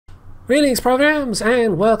Greetings programs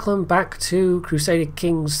and welcome back to Crusader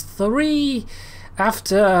Kings 3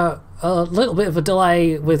 after a little bit of a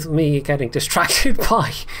delay with me getting distracted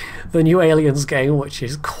by the new Aliens game, which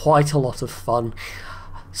is quite a lot of fun.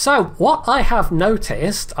 So what I have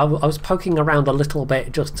noticed, I was poking around a little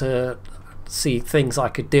bit just to see things I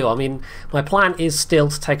could do. I mean, my plan is still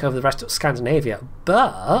to take over the rest of Scandinavia,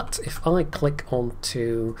 but if I click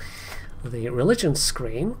onto the religion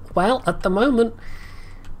screen, well, at the moment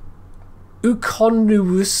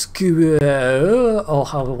Ukonusko, or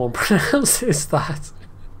however one pronounces that,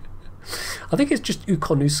 I think it's just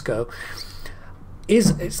Ukonusko,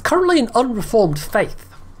 it's currently an unreformed faith.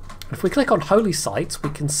 If we click on holy sites, we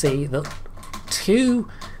can see that 2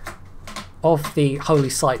 of the holy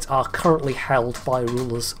sites are currently held by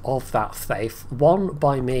rulers of that faith, one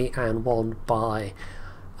by me and one by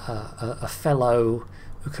a fellow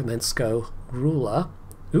Ukomensko ruler,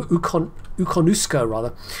 Ukonusko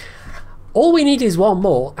rather. All we need is one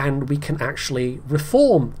more and we can actually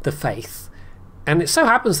reform the faith. And it so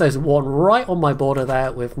happens there's one right on my border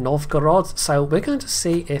there with Novgorod, so we're going to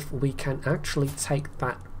see if we can actually take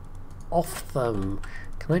that off them.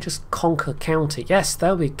 Can I just conquer county? Yes,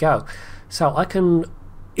 there we go. So I can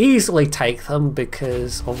easily take them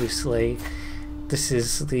because obviously this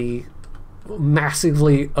is the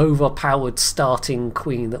massively overpowered starting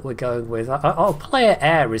queen that we're going with. Our player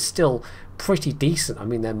heir is still pretty decent. I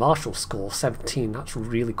mean, their martial score 17, that's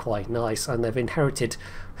really quite nice, and they've inherited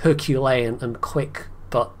Herculean and quick,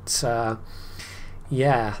 but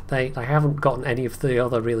yeah, they haven't gotten any of the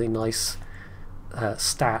other really nice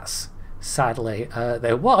stats, sadly.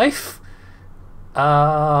 Their wife,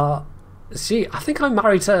 I think I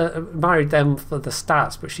married them for the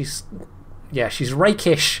stats, but she's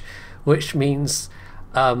rakish, which means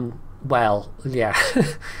well, yeah,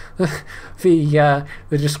 the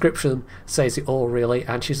description says it all really,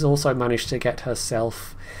 and she's also managed to get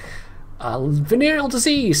herself venereal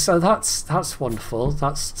disease, so that's wonderful.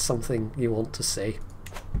 That's something you want to see.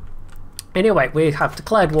 Anyway, we have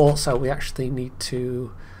declared war, so we actually need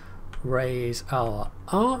to raise our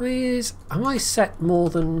armies. Am I set more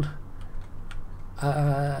than...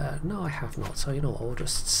 no, I have not, so you know what, we'll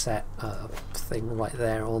just set a thing right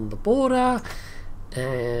there on the border.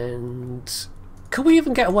 And can we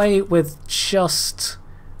even get away with just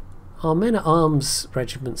our men-at-arms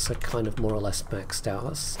regiments are kind of more or less maxed out.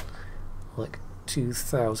 That's like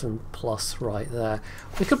 2,000 plus right there.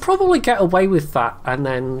 We could probably get away with that and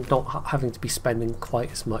then not having to be spending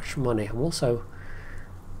quite as much money. I'm also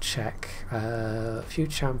check a few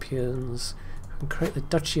champions and create the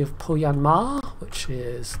Duchy of Poyanmar, which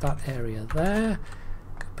is that area there.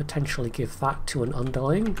 Could potentially give that to an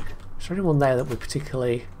underling. Is there anyone there that we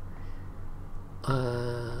particularly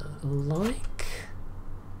like?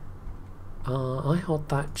 I hold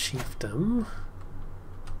that chiefdom.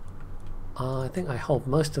 I think I hold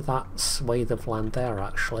most of that swathe of land there,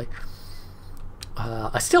 actually.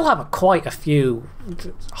 I still have quite a few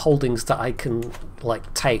holdings that I can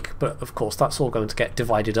take, but of course that's all going to get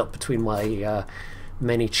divided up between my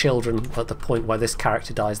many children at the point where this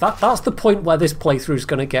character dies. That's the point where this playthrough is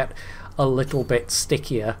going to get a little bit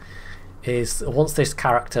stickier. Is once this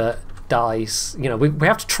character dies, you know, we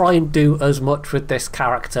have to try and do as much with this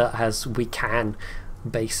character as we can,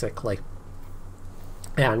 basically.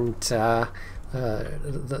 And the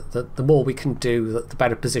more we can do, the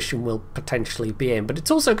better position we'll potentially be in. But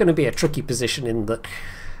it's also going to be a tricky position in that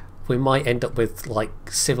we might end up with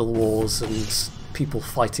civil wars and people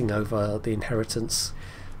fighting over the inheritance.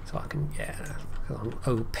 So I can, yeah, on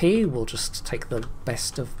OP, we'll just take the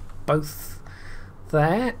best of both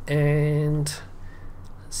there, and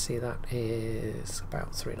let's see, that is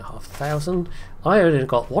about 3,500. I only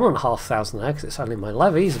got 1,500 there because it's only my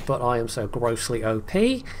levies, but I am so grossly OP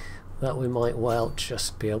that we might well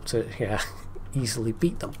just be able to, yeah, easily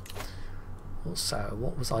beat them. Also,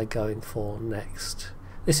 what was I going for next?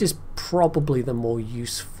 This is probably the more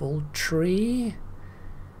useful tree,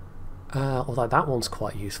 although that one's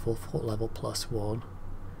quite useful, fort level +1.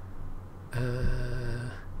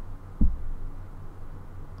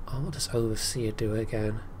 What does Overseer do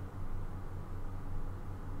again?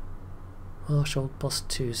 Marshal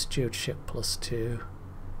 +2, Stewardship +2.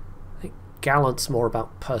 I think Gallant's more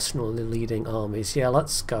about personally leading armies. Yeah,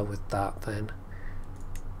 let's go with that then.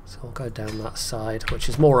 So I'll go down that side, which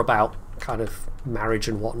is more about kind of marriage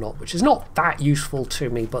and whatnot, which is not that useful to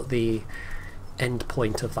me, but the end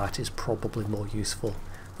point of that is probably more useful.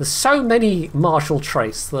 There's so many martial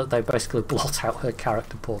traits that they basically blot out her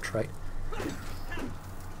character portrait.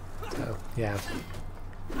 So, yeah.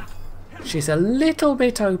 She's a little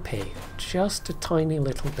bit OP. Just a tiny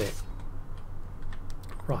little bit.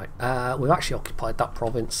 Right, we've actually occupied that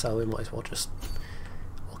province, so we might as well just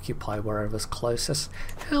occupy wherever's closest.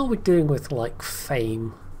 How are we doing with, like,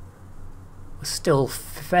 fame? We're still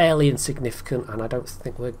fairly insignificant, and I don't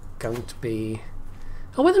think we're going to be...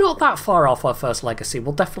 Oh, we're not that far off our first legacy.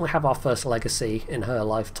 We'll definitely have our first legacy in her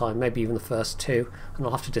lifetime, maybe even the first two, and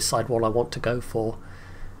I'll have to decide what I want to go for.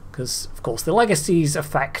 Because, of course, the legacies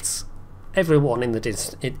affect everyone in the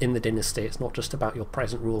dynasty. It's not just about your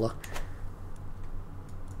present ruler.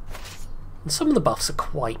 And some of the buffs are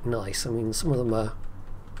quite nice. I mean, some of them are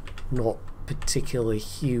not particularly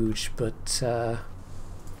huge, but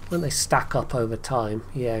when they stack up over time,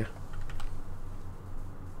 yeah,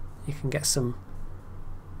 you can get some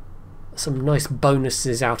nice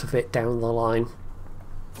bonuses out of it down the line.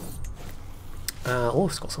 Oh,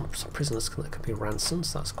 it's got some prisoners that can be ransomed,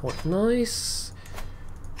 so that's quite nice.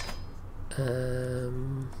 A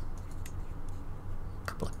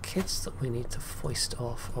couple of kids that we need to foist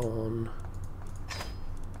off on.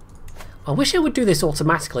 I wish it would do this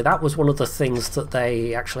automatically. That was one of the things that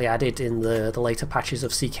they actually added in the later patches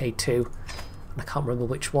of CK2. I can't remember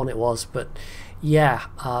which one it was, but yeah.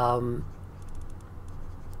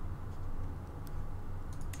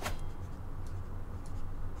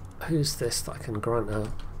 Who's this that I can grant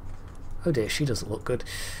her? Oh dear, she doesn't look good.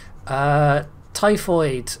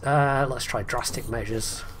 Typhoid. Let's try drastic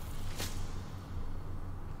measures.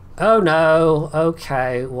 Oh no,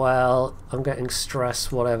 okay, well, I'm getting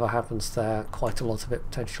stressed, whatever happens there, quite a lot of it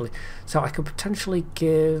potentially. So I could potentially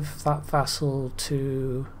give that vassal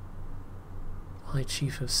to High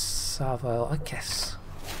Chief of Savo, I guess.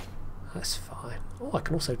 That's fine. Oh, I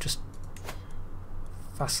can also just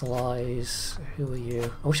vassalize. Who are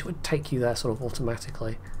you? I wish it would take you there sort of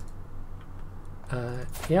automatically.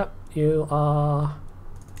 Yep, you are...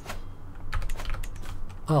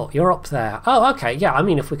 Oh, you're up there. Oh, okay, yeah, I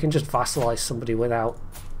mean, if we can just vassalize somebody without...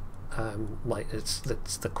 like, it's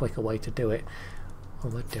the quicker way to do it.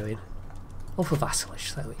 What am I doing? Oh, for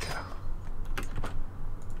vassalage, there we go.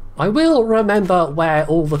 I will remember where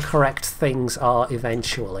all the correct things are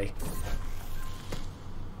eventually.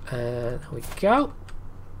 There we go.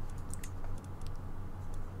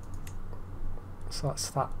 So that's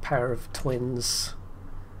that pair of twins.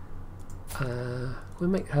 We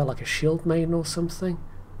make her like a shield maiden or something.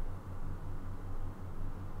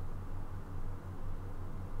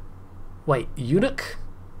 Wait, eunuch?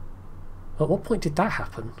 At what point did that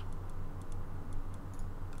happen?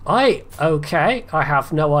 Okay, I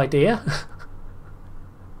have no idea.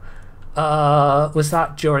 Was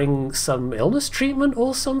that during some illness treatment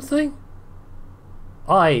or something?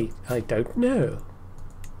 I don't know.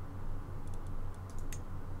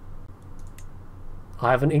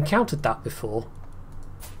 I haven't encountered that before.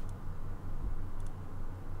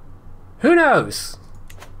 Who knows?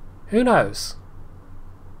 Who knows?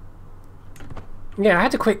 Yeah, I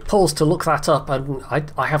had a quick pause to look that up, and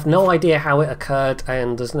I have no idea how it occurred,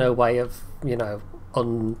 and there's no way of, you know,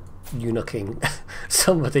 un-eunuching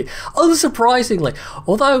somebody. Unsurprisingly,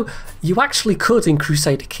 although you actually could in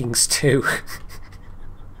Crusader Kings 2.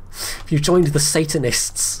 If you joined the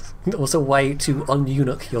Satanists, there was a way to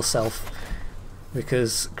un-eunuch yourself.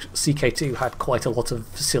 Because CK2 had quite a lot of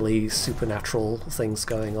silly supernatural things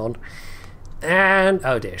going on. And,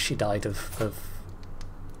 oh dear, she died of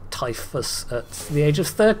typhus at the age of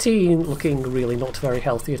 13, looking really not very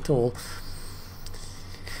healthy at all.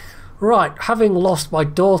 Right, having lost my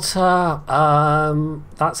daughter,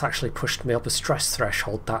 that's actually pushed me up a stress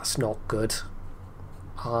threshold. That's not good.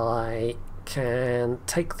 I can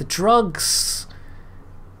take the drugs.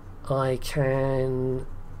 I can...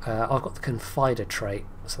 I've got the Confider trait,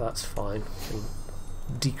 so that's fine. I can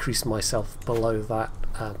decrease myself below that,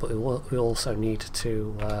 but we also need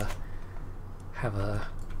to have a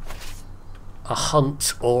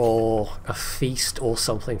hunt or a feast or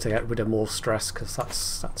something to get rid of more stress, because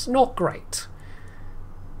that's not great.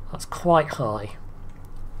 That's quite high.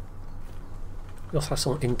 We also have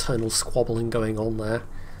some internal squabbling going on there.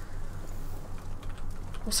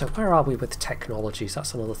 Also, where are we with technologies?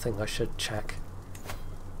 That's another thing I should check.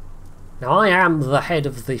 Now, I am the head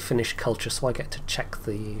of the Finnish culture, so I get to check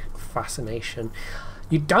the fascination.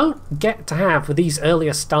 You don't get to have, with these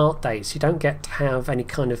earlier start dates, you don't get to have any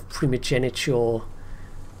kind of primogeniture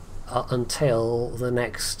until the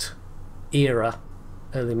next era,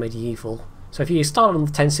 early medieval. So if you start on the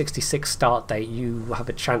 1066 start date, you have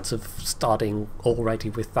a chance of starting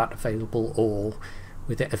already with that available, or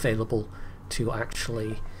with it available to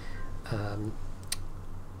actually...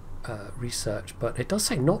 research, but it does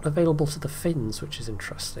say not available to the Finns, which is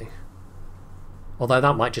interesting. Although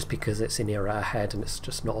that might just be because it's in era ahead and it's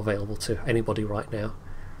just not available to anybody right now.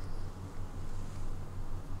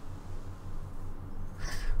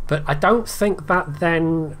 But I don't think that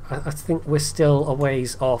then... I think we're still a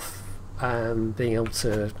ways off being able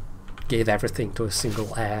to give everything to a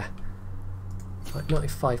single heir. Like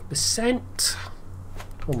 95%.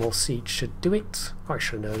 One more siege should do it.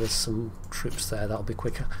 Actually, no, there's some troops there. That'll be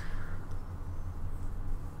quicker.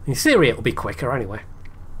 In theory, it'll be quicker anyway.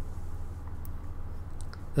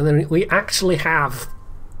 And then we actually have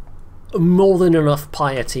more than enough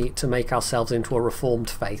piety to make ourselves into a reformed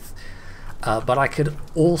faith. But I could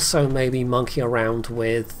also maybe monkey around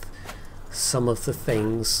with some of the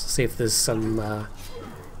things, see if there's some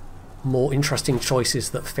more interesting choices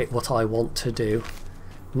that fit what I want to do.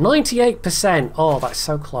 98%! Oh, that's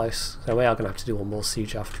so close. So we are going to have to do one more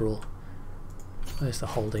siege after all. Where's the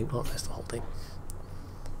holding? Oh, there's the holding.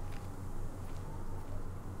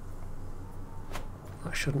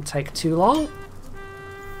 That shouldn't take too long.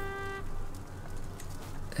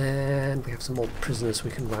 And we have some more prisoners we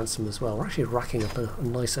can ransom as well. We're actually racking up a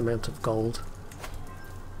nice amount of gold.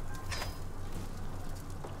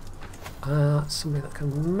 Somebody that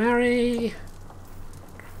can marry.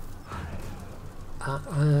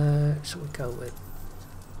 Shall we go with...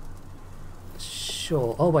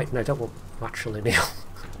 Sure. Oh wait, no, don't want matrilineal.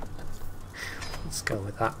 Let's go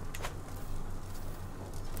with that.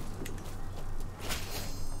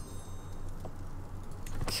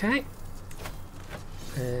 Okay.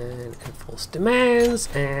 And enforce demands,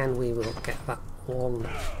 and we will get that one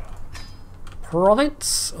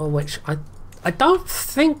province, on which I don't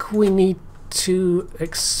think we need to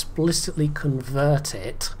explicitly convert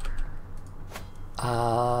it.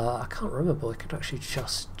 I can't remember, we could actually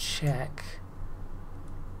just check.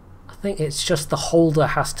 I think it's just the holder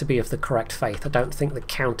has to be of the correct faith. I don't think the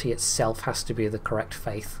county itself has to be of the correct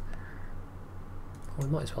faith. We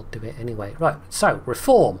might as well do it anyway. Right, so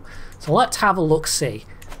reform. So let's have a look-see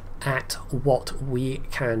at what we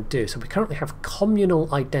can do. So we currently have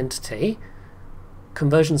communal identity,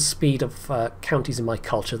 conversion speed of counties in my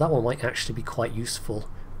culture. That one might actually be quite useful,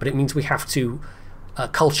 but it means we have to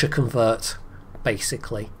culture convert,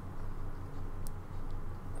 basically.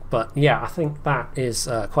 But yeah, I think that is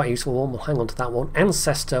quite a useful one. We'll hang on to that one.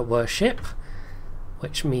 Ancestor worship,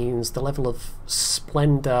 which means the level of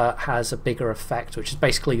splendor has a bigger effect, which is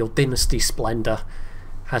basically your dynasty splendor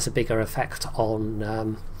has a bigger effect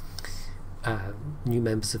on new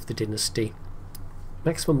members of the dynasty.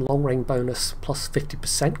 Maximum long range bonus plus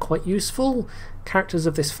 50%, quite useful. Characters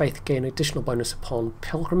of this faith gain additional bonus upon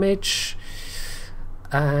pilgrimage.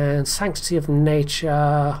 And Sanctity of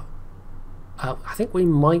Nature, I think we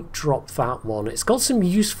might drop that one. It's got some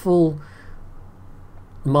useful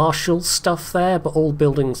martial stuff there, but all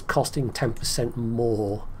buildings costing 10%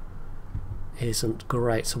 more isn't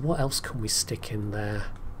great. So what else can we stick in there?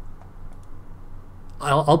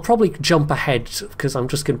 I'll probably jump ahead because I'm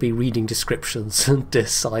just going to be reading descriptions and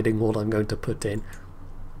deciding what I'm going to put in.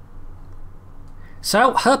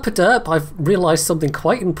 So, herpaderp, I've realised something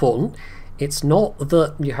quite important. It's not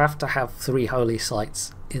that you have to have 3 holy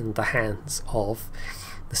sites in the hands of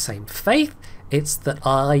the same faith. It's that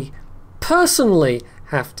I personally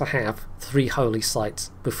have to have 3 holy sites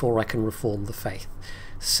before I can reform the faith.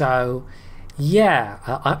 So yeah,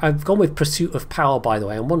 I've gone with Pursuit of Power, by the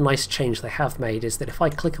way, and one nice change they have made is that if I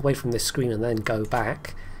click away from this screen and then go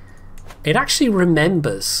back, it actually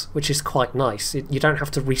remembers, which is quite nice. You don't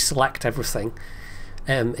have to reselect everything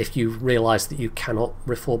if you realise that you cannot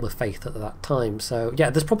reform a faith at that time. So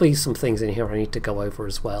yeah, there's probably some things in here I need to go over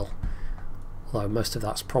as well, although most of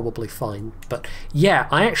that's probably fine. But yeah,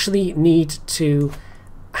 I actually need to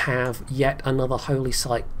have yet another holy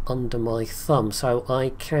site under my thumb, so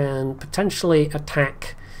I can potentially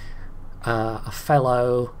attack a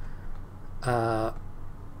fellow I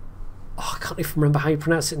can't even remember how you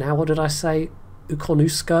pronounce it now. What did I say?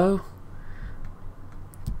 Ukonusko?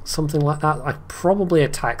 Something like that. I probably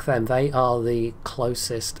attack them. They are the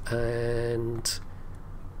closest and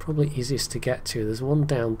probably easiest to get to. There's one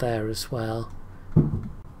down there as well.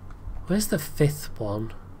 Where's the 5th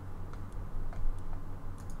one?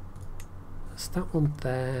 Is that one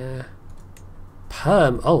there?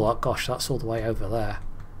 Perm. Oh gosh, that's all the way over there.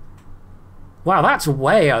 Wow, that's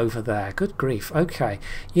way over there. Good grief. Okay.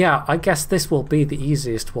 Yeah, I guess this will be the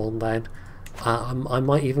easiest one then. I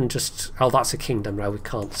might even just... Oh, that's a kingdom. No, we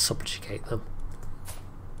can't subjugate them.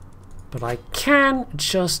 But I can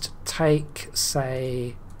just take,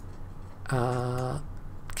 say,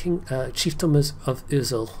 Chiefdom of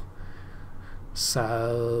Uzul.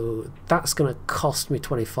 So that's going to cost me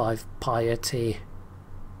 25 piety.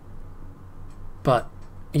 But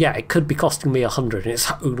yeah, it could be costing me 100 and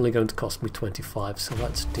it's only going to cost me 25, so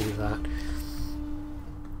let's do that.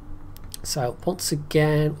 So once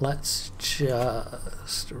again, let's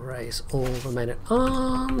just raise all the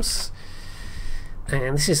men-at-arms.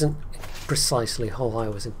 And this isn't precisely who I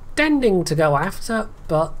was intending to go after,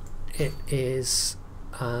 but it is...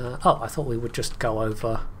 oh, I thought we would just go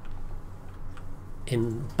over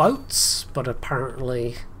in boats, but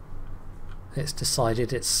apparently it's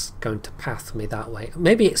decided it's going to path me that way.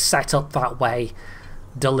 Maybe it's set up that way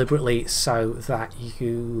deliberately so that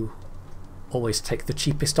you always take the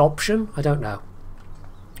cheapest option. I don't know.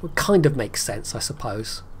 It would kind of make sense, I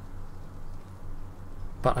suppose.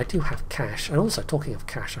 But I do have cash, and also talking of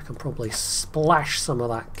cash, I can probably splash some of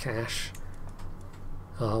that cash.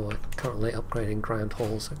 Oh, we're currently upgrading ground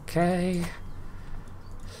halls. Okay.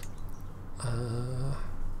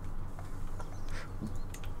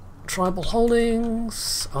 Tribal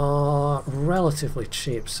holdings are relatively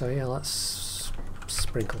cheap, so yeah, let's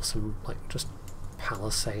sprinkle some, like, just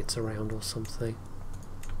palisades around or something.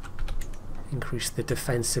 Increase the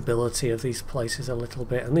defensibility of these places a little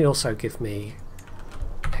bit, and they also give me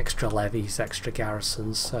extra levies, extra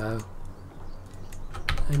garrisons, so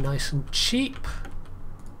they're nice and cheap.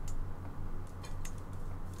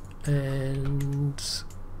 And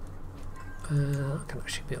can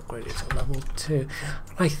actually be upgraded to level 2.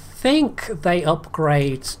 I think they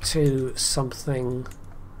upgrade to something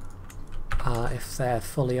if they're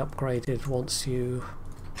fully upgraded once you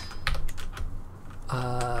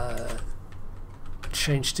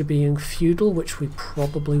change to being feudal, which we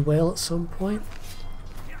probably will at some point.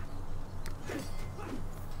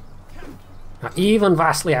 Now, even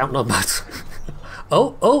vastly outnumbered.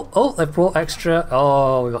 Oh, they've brought extra.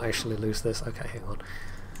 Oh, we might actually lose this. Okay, hang on.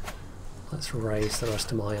 Let's raise the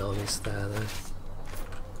rest of my armies there, then.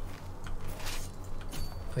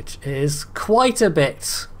 Which is quite a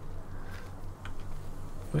bit.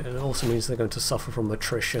 It also means they're going to suffer from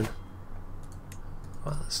attrition.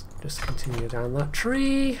 Well, let's just continue down that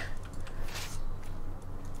tree.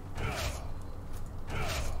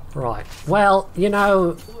 Right. Well, you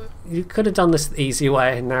know, you could have done this the easy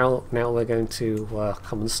way, and now we're going to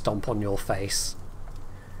come and stomp on your face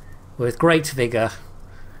with great vigour.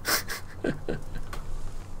 Is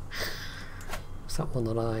that one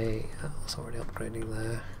that I was already upgrading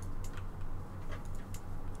there?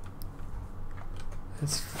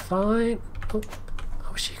 It's fine. Oh,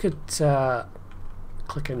 I wish you could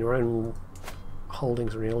click on your own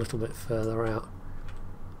holdings when you're a little bit further out.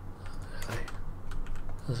 Anyway,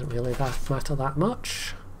 doesn't really matter that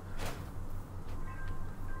much.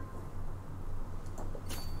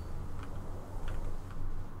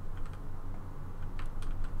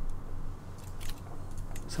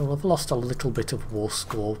 So I've lost a little bit of war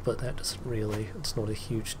score, but that doesn't really, it's not a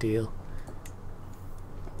huge deal.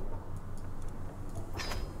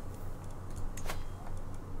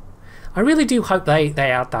 I really do hope they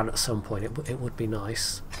add that at some point. It would be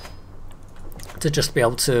nice to just be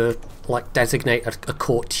able to, like, designate a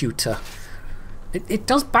court tutor. It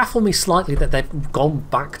does baffle me slightly that they've gone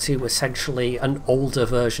back to essentially an older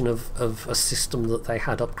version of a system that they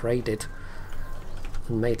had upgraded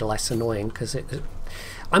and made less annoying, because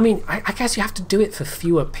I mean, I guess you have to do it for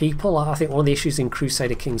fewer people. I think one of the issues in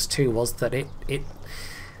Crusader Kings 2 was that it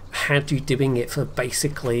had you doing it for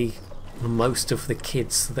basically most of the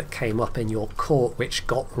kids that came up in your court, which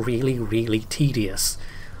got really, really tedious.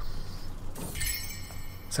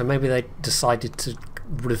 So maybe they decided to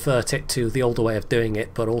revert it to the older way of doing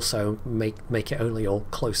it, but also make it only your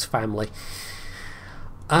close family.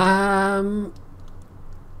 Oh,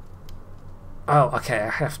 okay,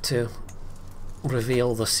 I have to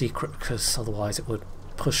reveal the secret, because otherwise it would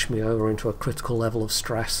push me over into a critical level of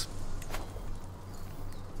stress.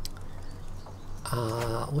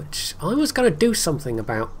 Which I was going to do something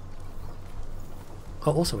about.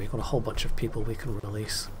 Oh, also we've got a whole bunch of people we can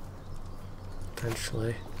release,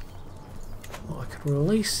 potentially. Well, I could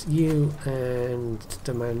release you and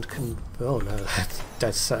demand oh no, that's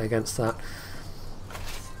dead set against that.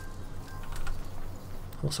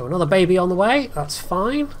 Also another baby on the way, that's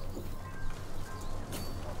fine.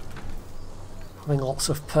 Having lots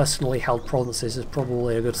of personally held provinces is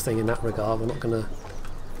probably a good thing in that regard. We're not going to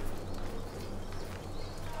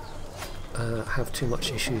have too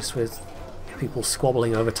much issues with people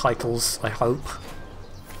squabbling over titles, I hope.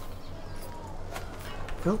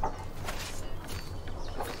 Oh.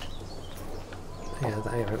 Yeah,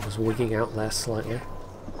 there it was wigging out there slightly.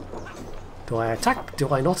 Do I attack?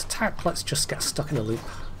 Do I not attack? Let's just get stuck in a loop.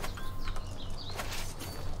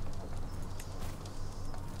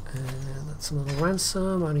 And that's another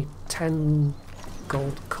ransom, only 10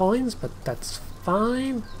 gold coins, but that's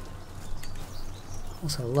fine.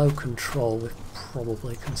 Also low control, we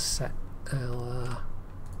probably can set our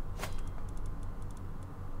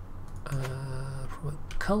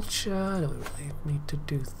Promote culture, don't really need to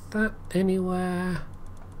do that anywhere.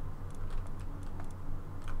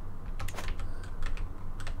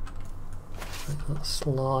 That's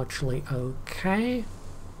largely okay.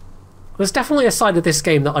 There's definitely a side of this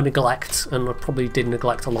game that I neglect, and I probably did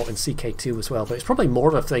neglect a lot in CK2 as well, but it's probably more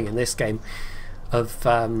of a thing in this game of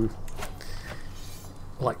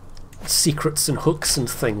like secrets and hooks and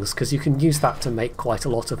things, because you can use that to make quite a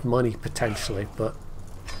lot of money potentially, but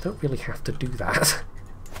don't really have to do that.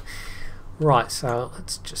 Right, so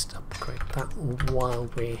let's just upgrade that while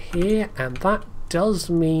we're here, and that does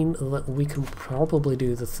mean that we can probably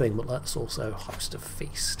do the thing, but let's also host a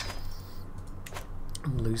feast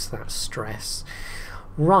and lose that stress.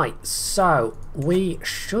 Right, so we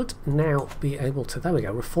should now be able to, there we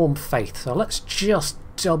go, reform faith. So let's just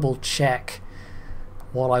double check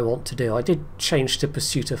what I want to do. I did change to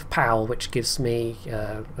Pursuit of Power, which gives me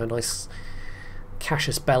a nice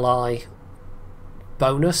Casus Belli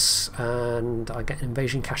bonus, and I get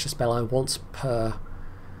Invasion Casus Belli once per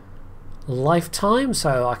lifetime,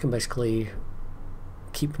 so I can basically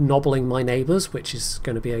keep nobbling my neighbours, which is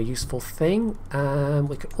going to be a useful thing.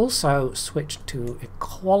 We can also switch to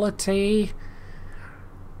equality,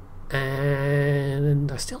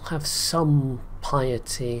 and I still have some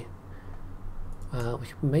piety. We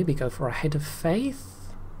can maybe go for a head of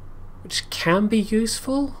faith, which can be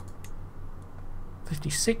useful.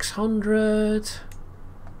 5,600.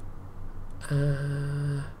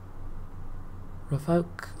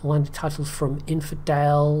 Revoke landed titles from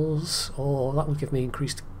infidels, or that would give me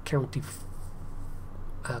increased county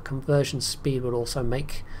conversion speed, would also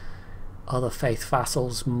make other faith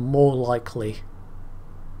vassals more likely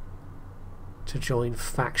to join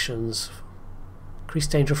factions.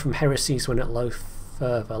 Increased danger from heresies when at low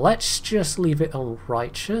fervor. Let's just leave it on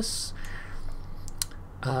righteous.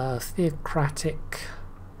 Theocratic.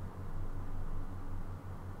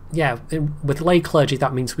 Yeah, with lay clergy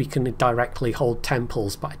that means we can directly hold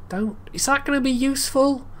temples, but I don't... Is that going to be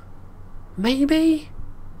useful? Maybe?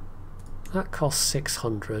 That costs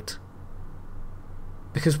 600.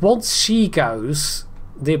 Because once she goes,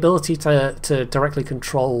 the ability to directly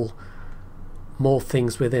control more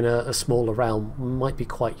things within a smaller realm might be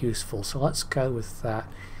quite useful, so let's go with that.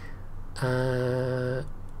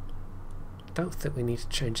 Don't think we need to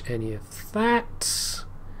change any of that.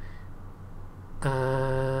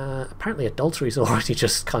 Apparently adultery is already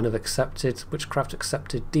just kind of accepted, witchcraft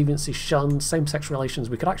accepted, deviancy shunned, same-sex relations,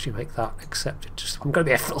 we could actually make that accepted. Just, I'm going to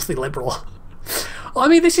be a filthy liberal. I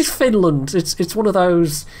mean, this is Finland. It's one of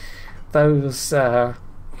those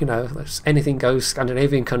you know, those anything goes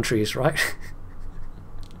Scandinavian countries, right?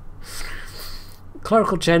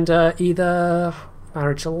 Clerical gender, either.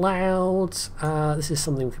 Marriage allowed. This is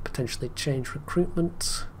something we could potentially change.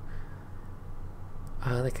 Recruitment.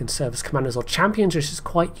 They can serve as commanders or champions, which is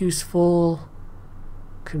quite useful.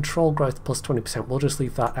 Control growth plus 20%. We'll just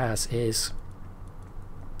leave that as is.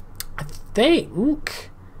 I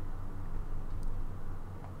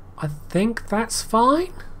think that's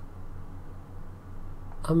fine.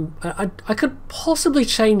 I could possibly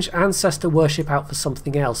change ancestor worship out for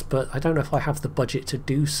something else, but I don't know if I have the budget to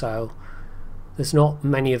do so. There's not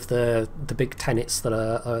many of the big tenets that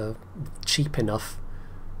are cheap enough.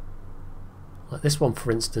 Like this one,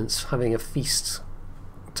 for instance, having a feast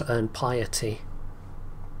to earn piety.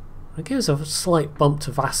 It gives a slight bump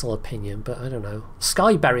to vassal opinion, but I don't know.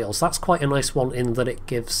 Sky burials, that's quite a nice one in that it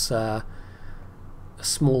gives a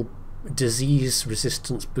small disease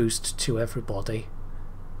resistance boost to everybody.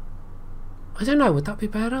 I don't know, would that be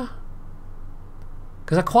better?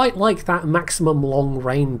 Because I quite like that maximum long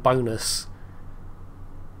reign bonus.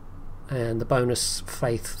 And the bonus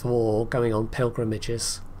faith for going on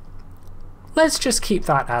pilgrimages. Let's just keep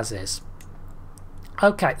that as is.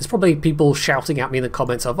 Okay, there's probably people shouting at me in the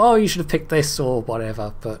comments of, oh, you should have picked this or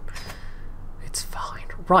whatever, but it's fine.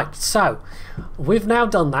 Right, so we've now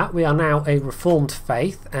done that. We are now a reformed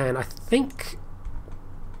faith, and I think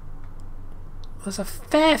there's a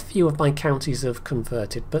fair few of my counties have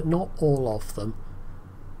converted, but not all of them.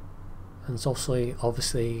 And there's also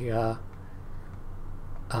obviously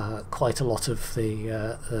quite a lot of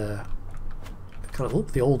the kind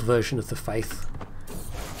of the old version of the faith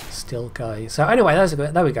still going. So anyway,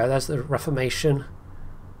 there we go. There's the Reformation,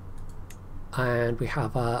 and we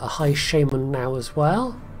have a high shaman now as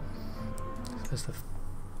well. There's the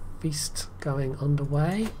feast going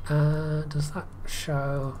underway. Does that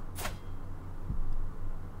show?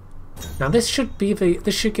 Now this should give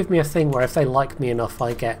me a thing where if they like me enough,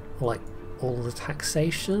 I get like all the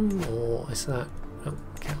taxation, or is that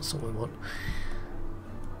council we want?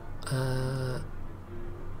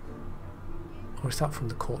 Or is that from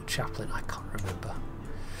the court chaplain? I can't remember.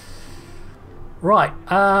 Right,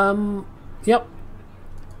 yep.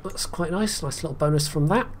 That's quite nice. Nice little bonus from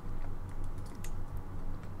that.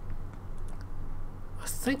 I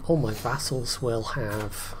think all my vassals will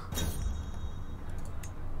have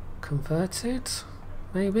converted,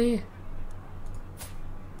 maybe.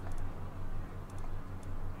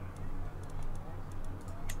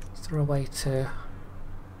 Is there a way to...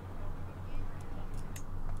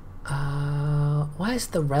 where's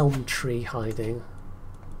the realm tree hiding?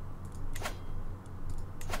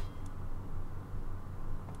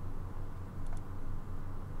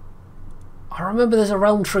 I remember there's a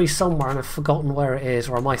realm tree somewhere and I've forgotten where it is,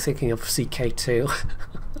 or am I thinking of CK2?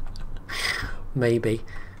 Maybe.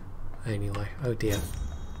 Anyway, oh dear.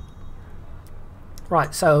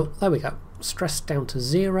 Right, so there we go. Stress down to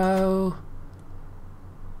 0.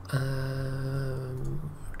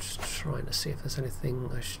 Just trying to see if there's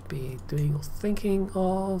anything I should be doing or thinking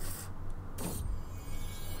of.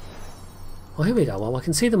 Well, here we go. Well, I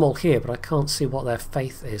can see them all here, but I can't see what their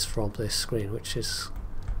faith is from this screen, which is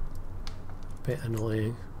a bit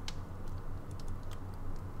annoying.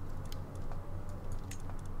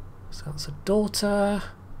 So that's a daughter.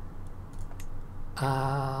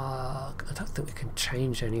 I don't think we can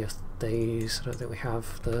change any of these. I don't think we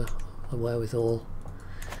have the wherewithal.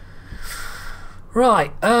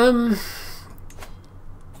 Right, we're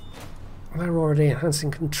already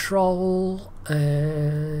enhancing control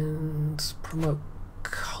and promote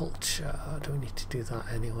culture. Do we need to do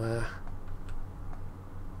that anywhere?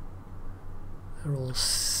 They're all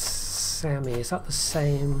Sami. Is that the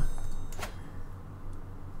same?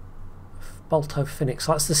 Balto Phoenix.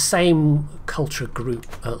 So that's the same culture group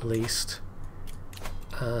at least.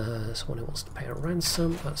 Someone who wants to pay a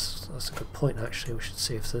ransom. That's a good point actually. We should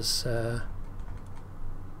see if there's.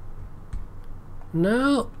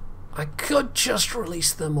 No, I could just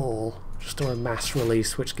release them all. Just do a mass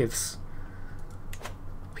release, which gives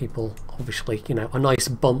people, obviously, you know, a nice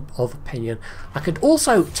bump of opinion. I could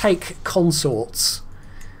also take consorts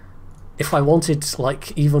if I wanted,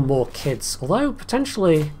 like, even more kids. Although,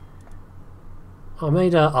 potentially, I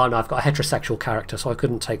made a... Oh, no, I've got a heterosexual character, so I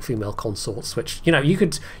couldn't take female consorts, which, you know, you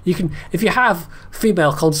can... If you have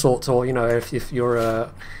female consorts, or, you know, if you're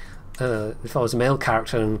a... if I was a male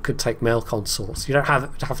character and could take male consorts, you don't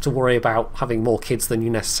have to worry about having more kids than you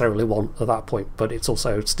necessarily want at that point, but it's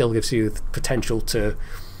also still gives you the potential to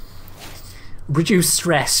reduce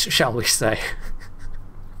stress, shall we say.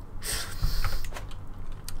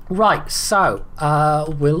 Right, so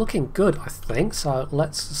we're looking good, I think, so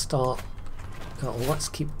let's start, let's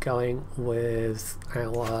keep going with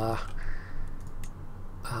our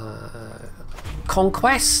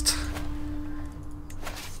conquest.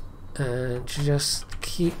 And just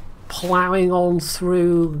keep ploughing on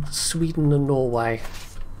through Sweden and Norway.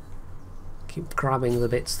 Keep grabbing the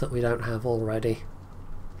bits that we don't have already.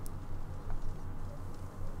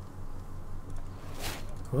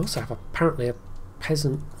 We also have apparently a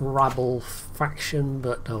peasant rabble faction,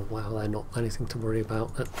 but oh well, they're not anything to worry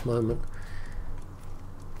about at the moment.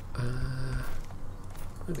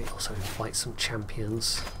 Maybe also invite some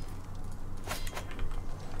champions.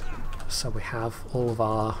 So we have all of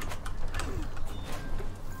our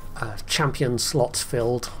champion slots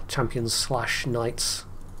filled, champions / knights.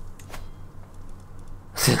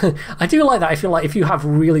 I do like that. I feel like if you have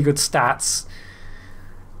really good stats,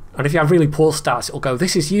 and if you have really poor stats, it'll go,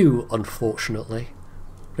 "This is you," unfortunately.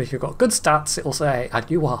 But if you've got good stats, it'll say,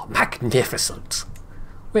 "And you are magnificent,"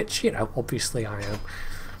 which, you know, obviously I am.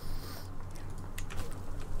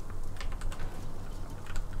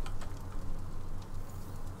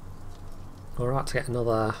 We're about to get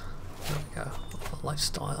another. There we go.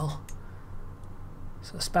 Lifestyle.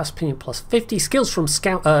 So spouse opinion plus 50 skills from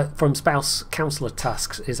spouse counselor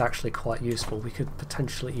tasks is actually quite useful. We could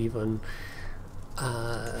potentially even.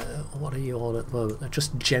 What are you on at the moment?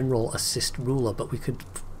 Just general assist ruler, but we could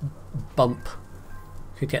bump.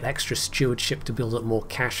 Could get extra stewardship to build up more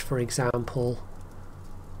cash, for example.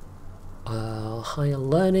 Higher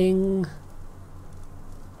learning.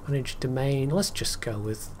 Managed domain. Let's just go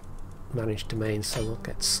with managed domain, so we'll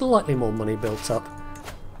get slightly more money built up.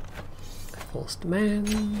 Force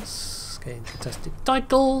demands, gain contested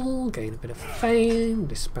title, gain a bit of fame,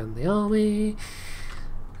 disband the army,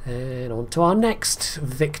 and on to our next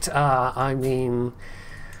victor, I mean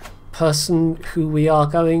person who we are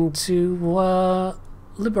going to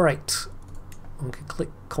liberate. I can click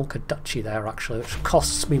Conquer Duchy there actually, which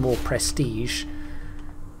costs me more prestige,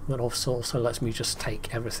 but also lets me just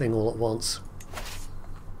take everything all at once.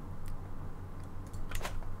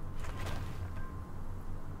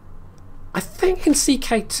 I think in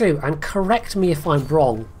CK2, and correct me if I'm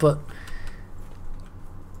wrong, but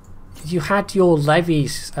you had your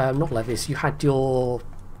levies, not levies, you had your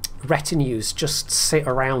retinues just sit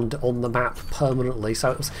around on the map permanently,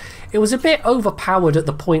 so it was a bit overpowered at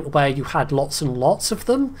the point where you had lots and lots of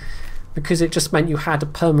them, because it just meant you had a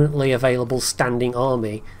permanently available standing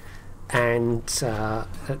army, and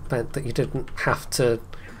it meant that you didn't have to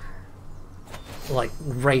like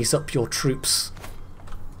raise up your troops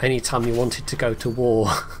anytime you wanted to go to war.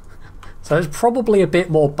 So it's probably a bit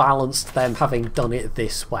more balanced them having done it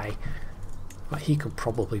this way. Like, he could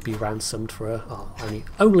probably be ransomed for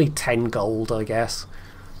only 10 gold, I guess.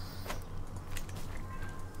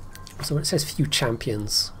 So it says few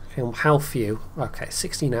champions. How few? Okay,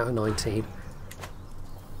 16 out of 19.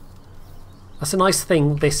 That's a nice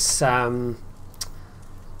thing, this where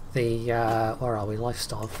are we?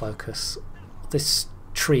 Lifestyle focus. This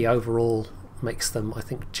tree overall makes them, I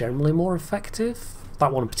think, generally more effective.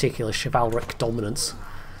 That one in particular, chivalric dominance.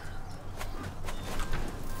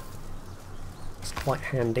 It's quite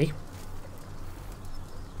handy.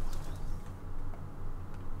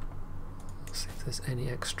 Let's see if there's any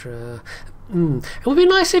extra... It would be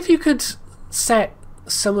nice if you could set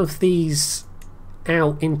some of these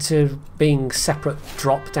out into being separate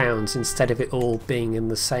drop downs instead of it all being in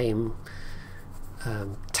the same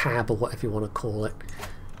tab or whatever you want to call it.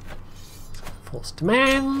 Force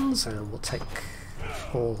demands, and we'll take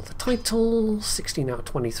all the titles. 16 out of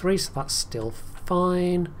 23, so that's still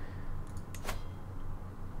fine.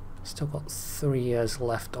 Still got 3 years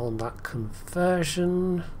left on that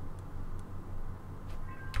conversion.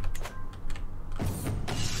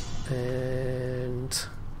 And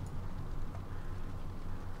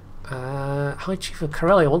High Chief of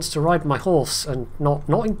Karelia wants to ride my horse, and not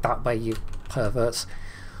in that way, you perverts.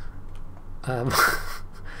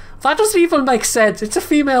 That doesn't even make sense. It's a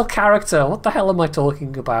female character. What the hell am I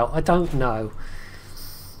talking about? I don't know.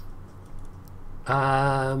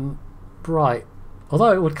 Right.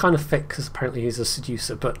 Although it would kind of fit because apparently he's a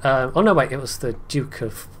seducer. But oh no, wait, it was the Duke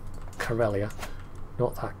of Karelia,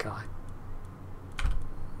 not that guy.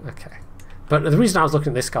 Okay. But the reason I was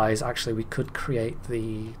looking at this guy is actually we could create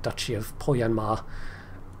the Duchy of Poyanmar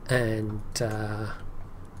and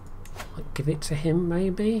give it to him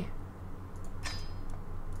maybe.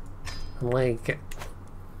 And like get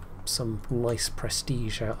some nice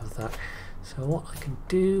prestige out of that. So what I can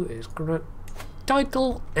do is grant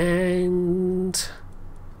title, and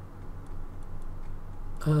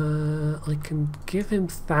I can give him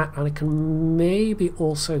that, and I can maybe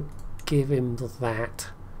also give him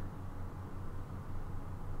that,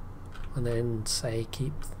 and then say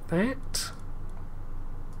keep that,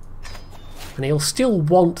 and he'll still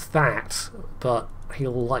want that, but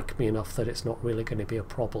he'll like me enough that it's not really going to be a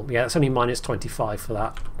problem. Yeah, it's only minus 25 for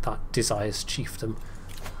that Desires Chieftain.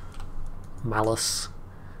 Malice.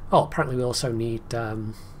 Oh, apparently we also need a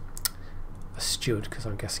steward, because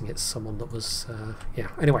I'm guessing it's someone that was... yeah,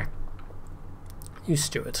 anyway. Use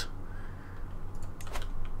steward.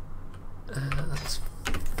 That's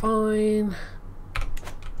fine.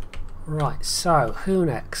 Right, so who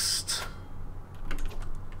next?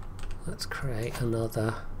 Let's create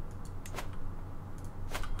another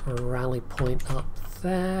rally point up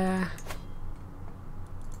there.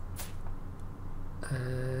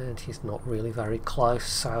 And he's not really very close,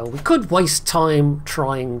 so we could waste time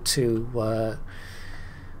trying to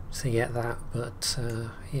get that, but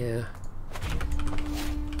yeah.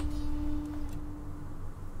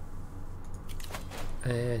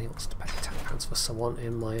 And he wants to pay £10 for someone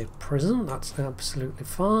in my prison. That's absolutely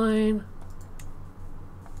fine.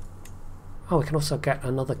 Oh, we can also get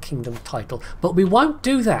another kingdom title, but we won't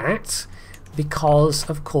do that because,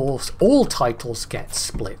 of course, all titles get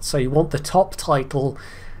split. So you want the top title,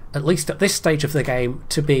 at least at this stage of the game,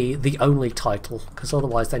 to be the only title, because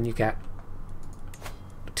otherwise then you get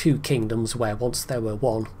two kingdoms where once there were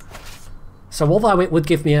one. So although it would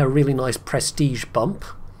give me a really nice prestige bump,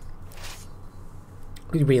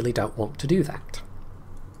 we really don't want to do that.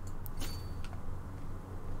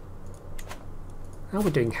 How are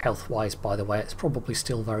we doing health-wise, by the way? It's probably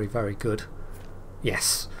still very, very good.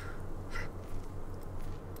 Yes.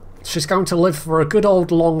 She's going to live for a good old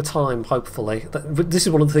long time, hopefully. This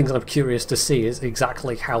is one of the things I'm curious to see, is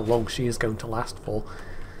exactly how long she is going to last for.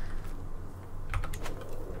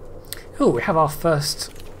 Oh, we have our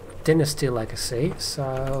first dynasty legacy,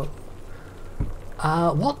 so...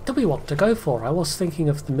 what do we want to go for? I was thinking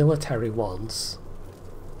of the military ones,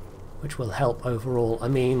 which will help overall. I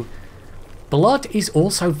mean, blood is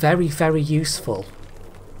also very, very useful,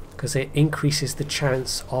 because it increases the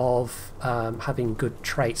chance of having good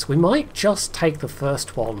traits. We might just take the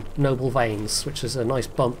first one, Noble Veins, which is a nice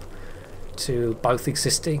bump to both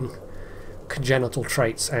existing congenital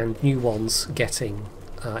traits and new ones getting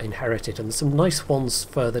inherited, and some nice ones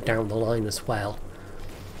further down the line as well.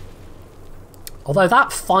 Although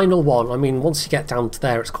that final one, I mean, once you get down to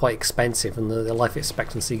there, it's quite expensive, and the life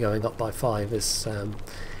expectancy going up by 5 is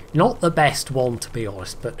not the best one, to be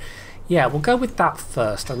honest. But yeah, we'll go with that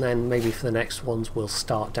first, and then maybe for the next ones we'll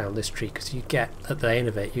start down this tree, because you get, at the end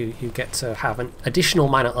of it, you get to have an additional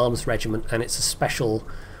man-at-arms regiment, and it's a special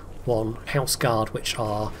one, House Guard, which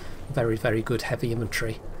are very, very good heavy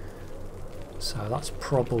infantry. So that's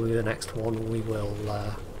probably the next one we will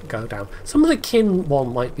go down. Some of the kin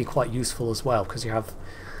one might be quite useful as well, because you have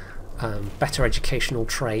better educational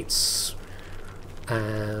traits,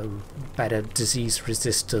 better disease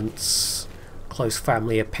resistance, close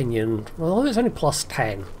family opinion. Well, it's only plus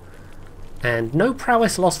 10. And no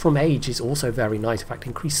prowess lost from age is also very nice. In fact,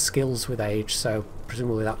 increased skills with age, so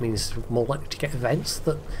presumably that means you're more likely to get events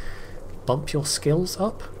that bump your skills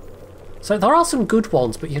up. So there are some good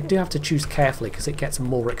ones, but you do have to choose carefully because it gets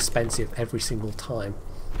more expensive every single time.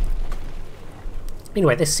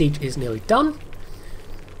 Anyway, this siege is nearly done.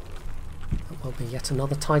 That will be yet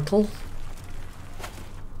another title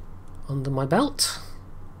under my belt.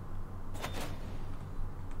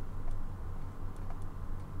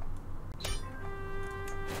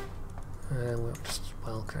 And we'll just,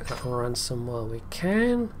 well, get that on ransom while we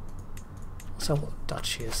can. So what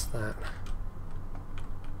duchy is that?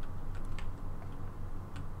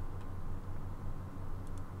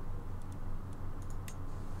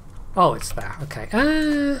 Oh, it's there. Okay.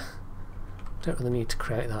 Don't really need to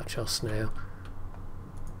create that just now.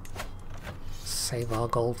 Save our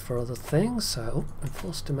gold for other things. So,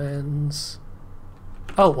 enforce demands.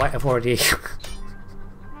 Oh, wait, I've already...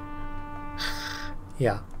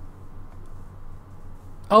 yeah.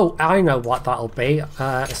 Oh, I know what that'll be.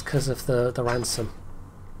 It's because of the ransom.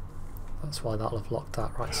 That's why that'll have locked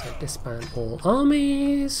that. Right, so disband all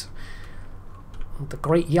armies. And the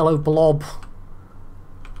great yellow blob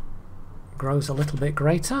grows a little bit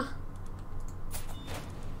greater.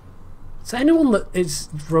 So anyone that is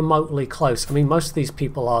remotely close, I mean, most of these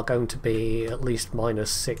people are going to be at least minus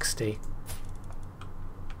 60.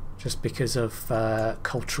 Just because of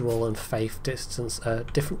cultural and faith differences.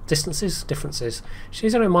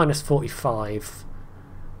 She's only minus 45.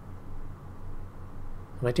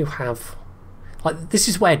 And I do have... like, this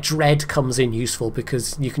is where dread comes in useful,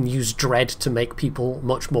 because you can use dread to make people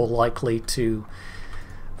much more likely to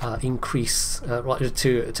increase,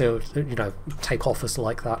 to you know, take offers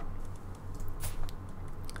like that.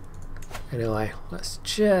 Anyway, let's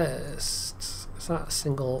just... is that a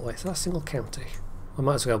single... wait, is that a single county? I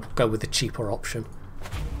might as well go with the cheaper option,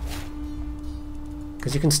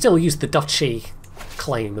 because you can still use the duchy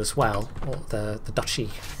claim as well, or the duchy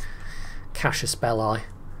casus belli,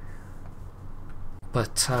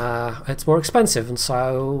 but it's more expensive, and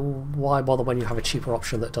so why bother when you have a cheaper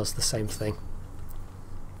option that does the same thing?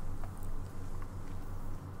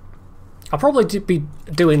 I'll probably be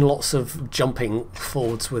doing lots of jumping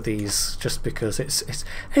forwards with these, just because it's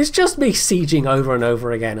just me sieging over and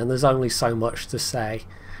over again, and there's only so much to say.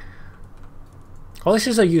 Well, this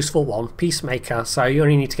is a useful one, Peacemaker, so you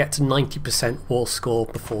only need to get to 90% war score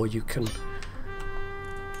before you can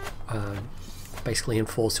basically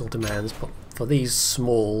enforce your demands, but for these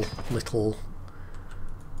small little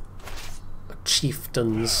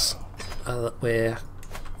chieftains that we're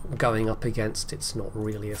going up against, it's not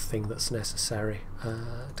really a thing that's necessary.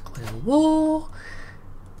 Declare war,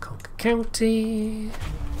 conquer county.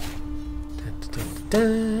 Dun, dun, dun,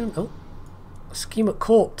 dun. Oh, scheme at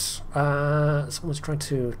court. Someone's trying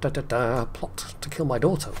to plot to kill my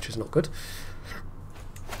daughter, which is not good.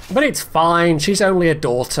 But it's fine. She's only a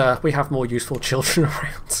daughter. We have more useful children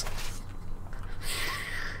around.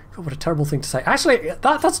 God, what a terrible thing to say. Actually,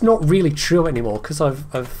 that's not really true anymore, because I've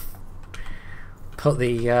put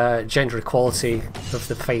the gender equality of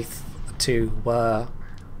the faith to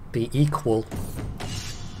be equal.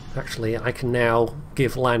 Actually, I can now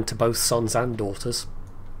give land to both sons and daughters.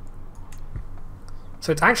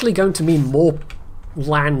 So it's actually going to mean more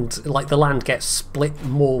land, like the land gets split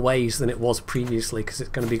more ways than it was previously, because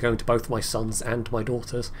it's going to be going to both my sons and my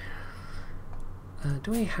daughters.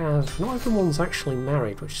 Do we have... not everyone's actually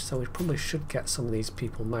married, which, so we probably should get some of these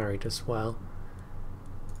people married as well.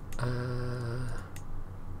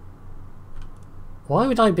 Why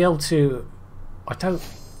would I be able to... I don't...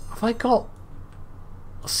 have I got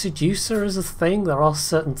a seducer as a thing? There are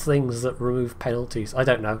certain things that remove penalties. I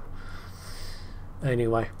don't know.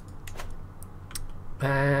 Anyway.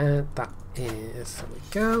 And that is, there we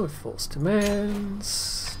go, false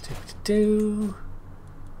demands. Do.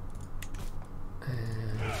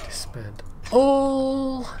 And disband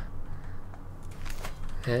all.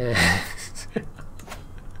 And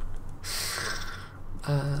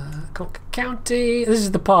Conquer County. This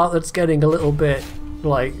is the part that's getting a little bit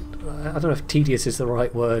like, I don't know if tedious is the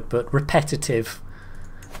right word, but repetitive.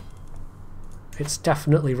 It's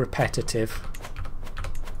definitely repetitive.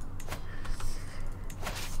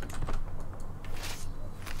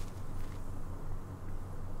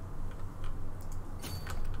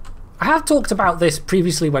 I have talked about this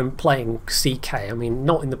previously when playing CK. I mean,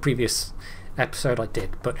 not in the previous episode I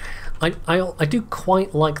did, but I do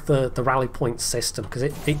quite like the rally point system, because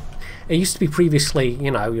it used to be previously, you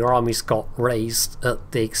know, your armies got raised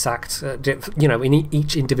at the exact, you know, in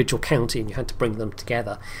each individual county, and you had to bring them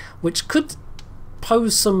together, which could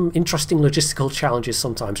pose some interesting logistical challenges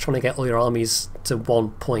sometimes, trying to get all your armies to one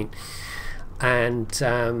point. And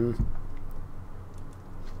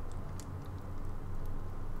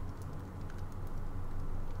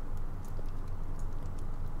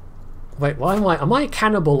wait, why am I a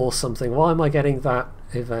cannibal or something? Why am I getting that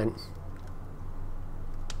event?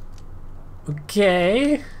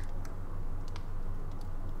 Okay.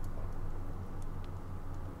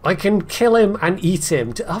 I can kill him and eat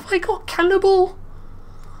him. Have I got cannibal?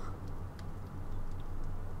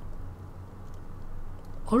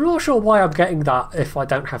 I'm not sure why I'm getting that if I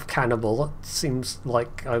don't have cannibal. That seems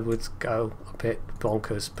like I would go a bit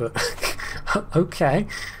bonkers, but okay.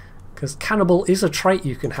 Because cannibal is a trait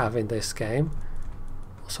you can have in this game.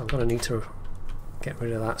 So I'm going to need to get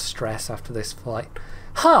rid of that stress after this fight.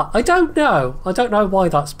 Huh, I don't know. I don't know why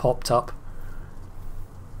that's popped up.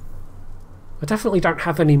 I definitely don't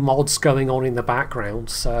have any mods going on in the background,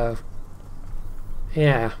 so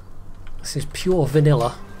yeah. This is pure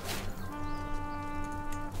vanilla.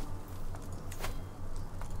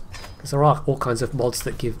 Because there are all kinds of mods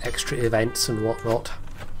that give extra events and whatnot.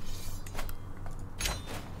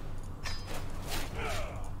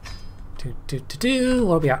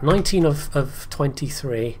 What are we at? 19 of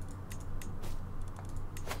 23.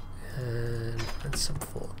 And some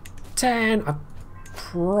for 10. I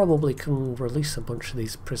probably can release a bunch of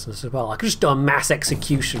these prisoners as well. I could just do a mass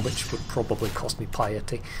execution, which would probably cost me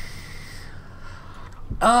piety.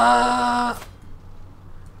 Oh,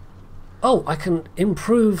 I can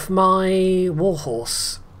improve my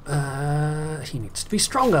warhorse. He needs to be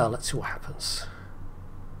stronger. Let's see what happens.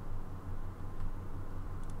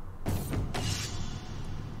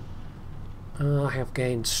 I have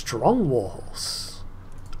gained strong warhorse.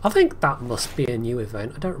 I think that must be a new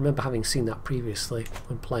event. I don't remember having seen that previously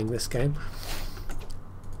when playing this game.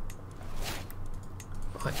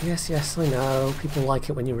 Right, yes, I know. People like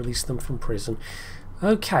it when you release them from prison.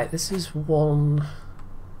 Okay, this is one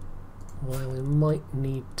where we might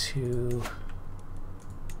need to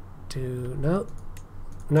do...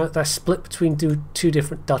 No, they're split between two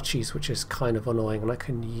different duchies, which is kind of annoying. And I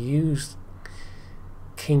can use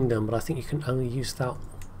Kingdom, but I think you can only use that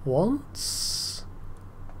once.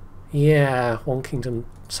 Yeah, one kingdom.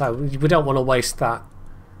 So we don't want to waste that.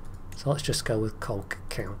 So let's just go with Conquer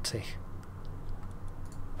County.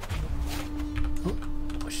 Oh,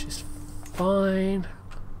 which is fine.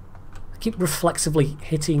 I keep reflexively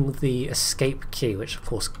hitting the escape key, which of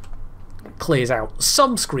course clears out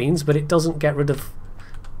some screens, but it doesn't get rid of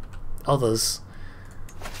others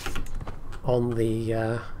on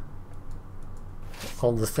the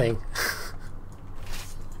thing.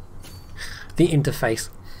 The interface.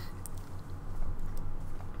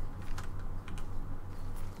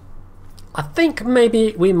 I think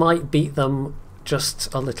maybe we might beat them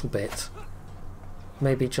just a little bit.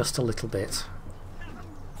 Maybe just a little bit.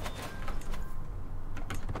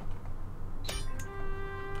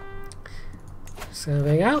 So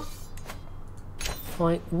there we go.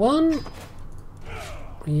 Fight 1.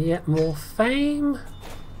 Yet more fame.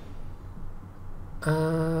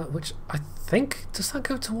 Which I think, does that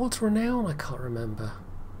go towards renown? I can't remember.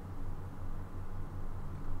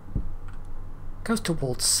 Goes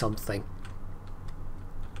towards something.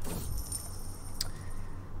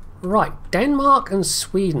 Right, Denmark and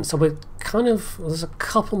Sweden. So we're kind of, there's a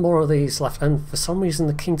couple more of these left, and for some reason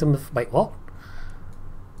the Kingdom of, wait, what?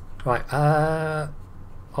 Right, oh,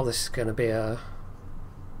 this is going to be a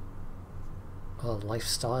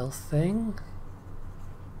lifestyle thing.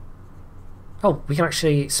 Oh, we can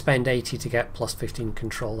actually spend 80 to get plus 15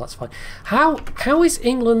 control. That's fine. How is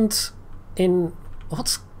England in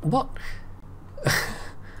what?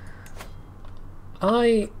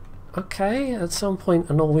 Okay, at some point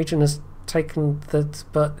a Norwegian has taken that,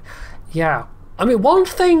 but yeah, I mean, one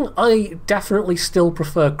thing I definitely still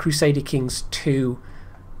prefer Crusader Kings 2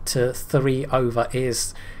 to 3 over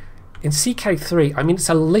is in CK3. I mean, it's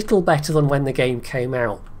a little better than when the game came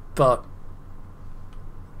out, but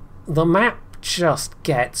the map just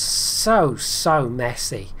gets so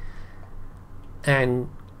messy, and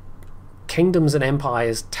kingdoms and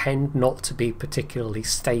empires tend not to be particularly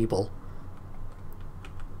stable.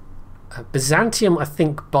 Byzantium, I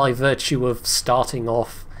think, by virtue of starting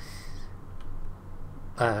off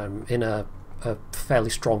in a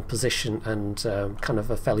fairly strong position and kind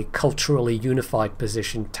of a fairly culturally unified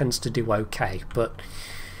position, tends to do okay. But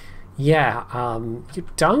yeah, you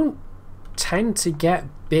don't tend to get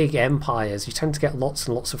big empires. You tend to get lots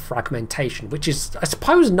and lots of fragmentation, which is, I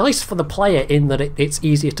suppose, nice for the player in that it's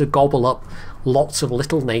easier to gobble up lots of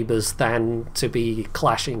little neighbours than to be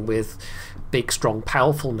clashing with big, strong,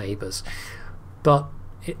 powerful neighbours. But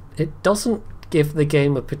it doesn't give the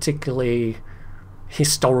game a particularly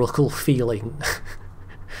historical feeling.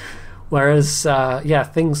 Whereas yeah,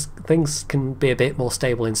 things can be a bit more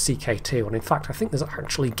stable in CK2, and in fact I think there's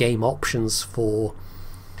actually game options for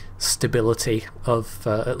stability of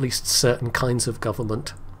at least certain kinds of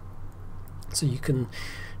government, so you can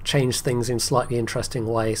change things in slightly interesting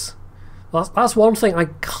ways. That's one thing I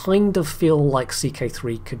kind of feel like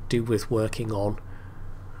CK3 could do with working on,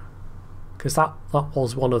 because that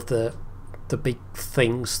was one of the big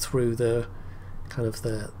things through the kind of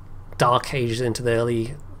the Dark Ages into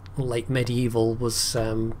the late medieval, was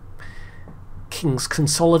kings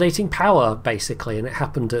consolidating power basically, and it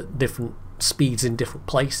happened at different speeds in different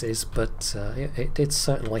places, but it did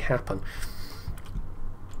certainly happen.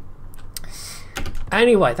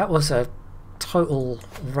 Anyway, that was a total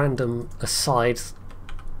random aside,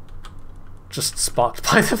 just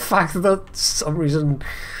sparked by the fact that for some reason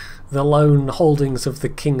the lone holdings of the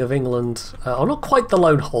King of England are not quite the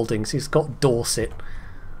lone holdings. He's got Dorset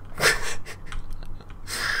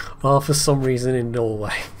for some reason in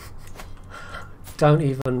Norway.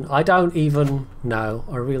 I don't even know.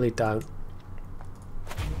 I really don't.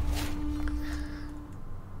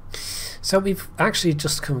 So we've actually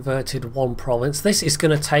just converted one province. This is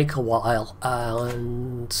going to take a while,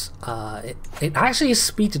 and it actually is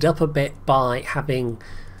speeded up a bit by having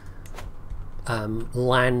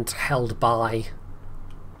land held by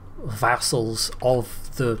vassals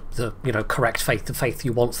of the correct faith, the faith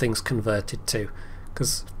you want things converted to,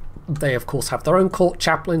 because they of course have their own court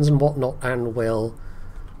chaplains and whatnot, and will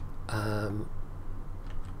oh,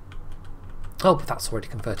 but that's already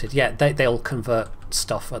converted. Yeah, they'll convert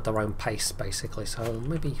stuff at their own pace basically. So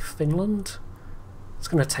maybe Finland. It's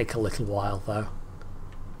going to take a little while though.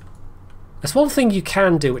 There's one thing you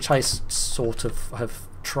can do, which I sort of have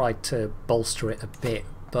tried to bolster it a bit,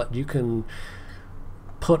 but you can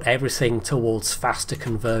put everything towards faster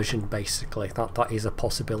conversion basically. That is a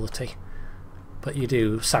possibility, but you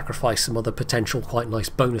do sacrifice some other potential quite nice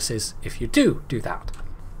bonuses if you do that.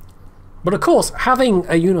 But of course, having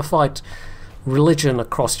a unified religion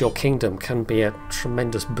across your kingdom can be a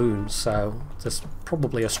tremendous boon, so there's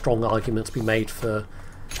probably a strong argument to be made for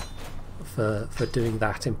doing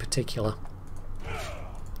that in particular.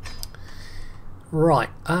 Right,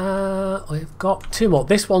 we've got two more.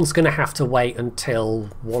 This one's going to have to wait until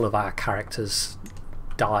one of our characters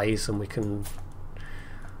dies and we can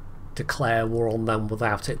declare war on them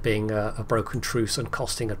without it being a broken truce and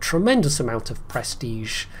costing a tremendous amount of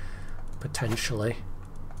prestige, potentially.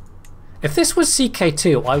 If this was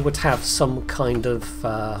CK2, I would have some kind of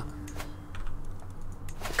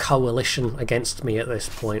coalition against me at this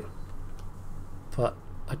point. But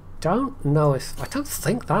I don't know if... I don't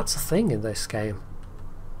think that's a thing in this game.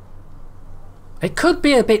 It could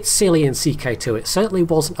be a bit silly in CK2. It certainly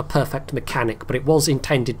wasn't a perfect mechanic, but it was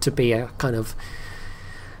intended to be a kind of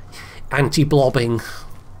anti-blobbing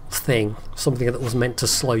thing. Something that was meant to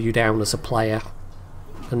slow you down as a player,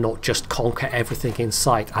 and not just conquer everything in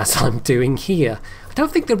sight, as I'm doing here. I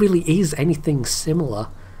don't think there really is anything similar.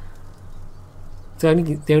 The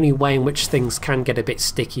only way in which things can get a bit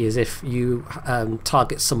sticky is if you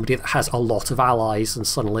target somebody that has a lot of allies and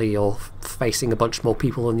suddenly you're facing a bunch more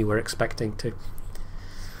people than you were expecting to.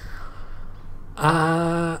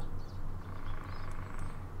 I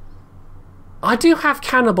do have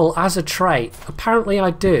Cannibal as a trait. Apparently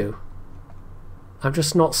I do. I'm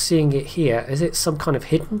just not seeing it here. Is it some kind of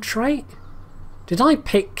hidden trait? Did I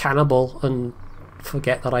pick Cannibal and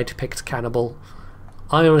forget that I'd picked Cannibal?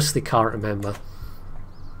 I honestly can't remember.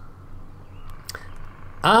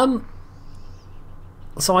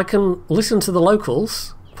 So I can listen to the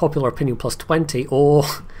locals, popular opinion plus 20, or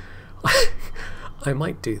I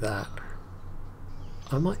might do that.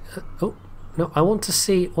 I might... oh, no, I want to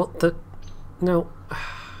see what the No.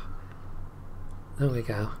 There we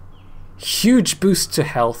go. Huge boost to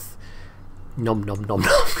health. Nom nom nom nom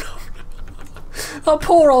nom. That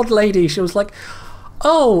poor old lady, she was like,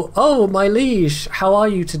 oh, my liege, how are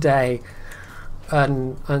you today?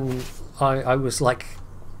 And I was like,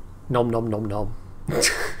 nom nom nom nom.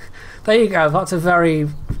 There you go, that's a very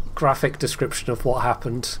graphic description of what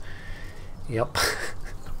happened. Yep.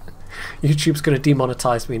 YouTube's going to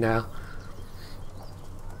demonetize me now.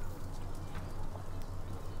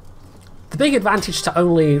 The big advantage to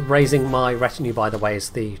only raising my retinue, by the way, is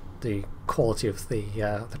the quality of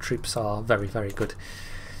the troops are very, very good.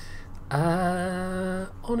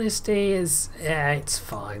 Honesty is... yeah, it's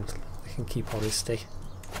fine. I can keep honesty.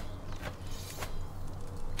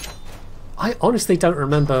 I honestly don't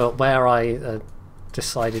remember where I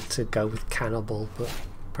decided to go with cannibal, but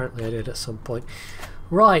apparently I did at some point.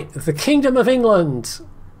 Right, the Kingdom of England!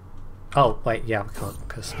 Oh, wait, yeah, we can't,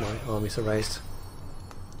 because my armies are raised.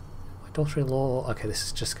 My daughter-in-law... okay, this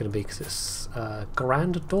is just going to be because it's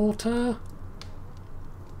granddaughter?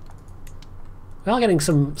 We are getting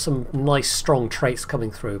some nice, strong traits coming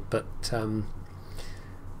through, but... oh,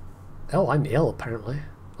 I'm ill, apparently.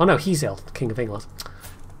 Oh no, he's ill, King of England.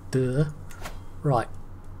 Duh. Right.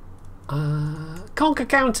 Conquer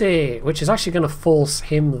County! Which is actually going to force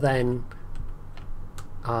him then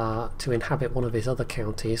to inhabit one of his other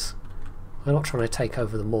counties. I'm not trying to take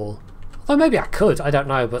over them all. Although maybe I could, I don't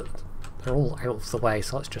know, but they're all out of the way,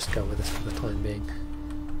 so let's just go with this for the time being.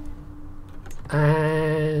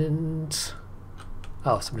 And...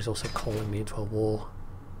 oh, somebody's also calling me into a war.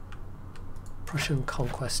 Prussian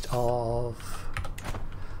conquest of...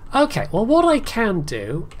 okay, well what I can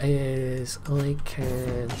do is I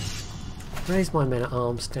can raise my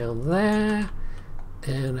men-at-arms down there,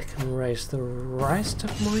 and I can raise the rest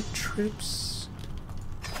of my troops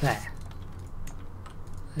there.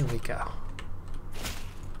 There we go.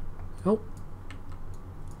 Oh.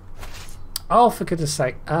 Oh, for goodness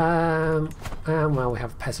sake. Well, we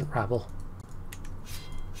have peasant rabble.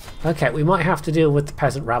 Okay, we might have to deal with the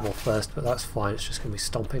peasant rabble first, but that's fine. It's just going to be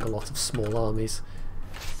stomping a lot of small armies.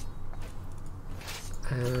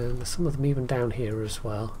 And there's some of them even down here as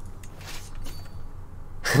well.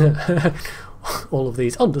 All of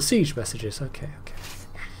these under siege messages. Okay, okay.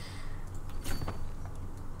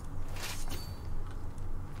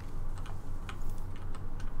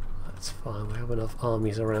 That's fine. We have enough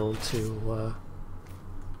armies around to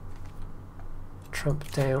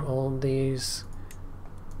tramp down on these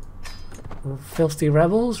filthy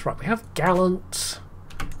rebels. Right, we have gallant.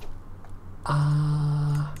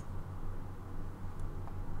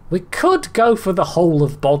 We could go for the whole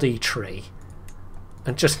of body tree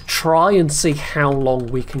and just try and see how long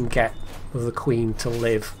we can get the Queen to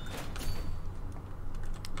live.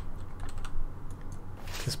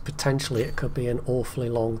 Because potentially it could be an awfully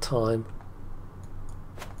long time.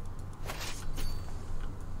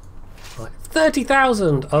 Right,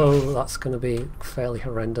 30,000! Oh, that's going to be fairly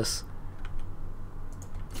horrendous.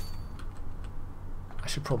 I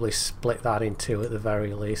should probably split that in two at the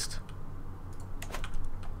very least.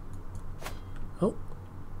 Oh.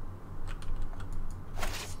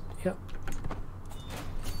 Yep.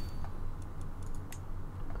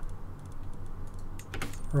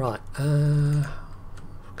 Right, I'm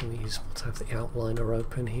going to use, let's have the outliner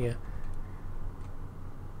open here.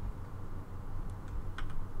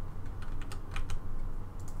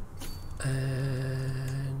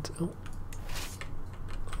 And, oh,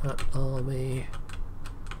 that army,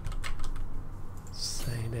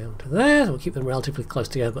 say down to there. We'll keep them relatively close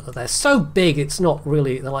together, but they're so big it's not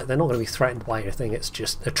really, they're not going to be threatened by anything, it's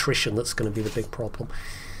just attrition that's going to be the big problem.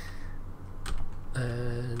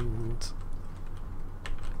 And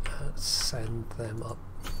let's send them up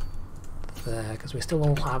there, because we still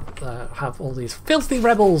all have all these filthy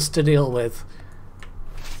rebels to deal with.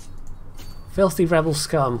 Filthy rebel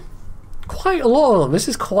scum. Quite a lot of them. This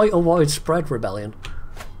is quite a widespread rebellion.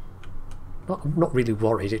 I'm not really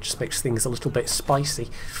worried, it just makes things a little bit spicy.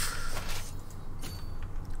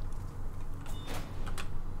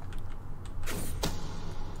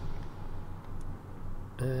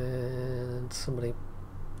 And somebody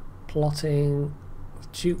plotting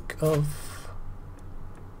Duke of...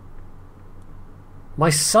 my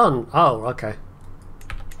son! Oh, okay.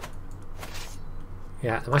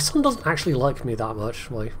 Yeah, my son doesn't actually like me that much.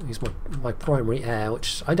 He's my primary heir,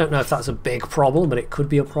 which I don't know if that's a big problem, but it could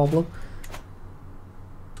be a problem.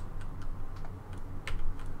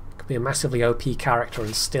 Could be a massively OP character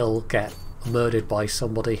and still get murdered by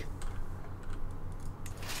somebody.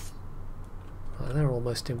 Right, they're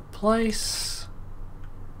almost in place.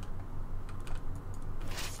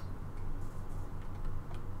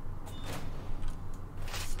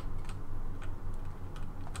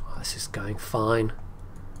 this is going fine.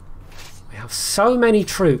 We have so many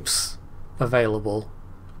troops available,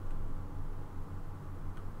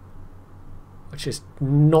 which is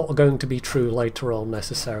not going to be true later on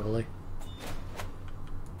necessarily.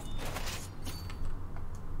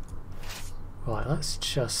 Right, let's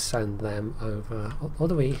just send them over. Or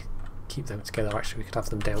do we keep them together? Actually, we could have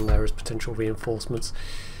them down there as potential reinforcements.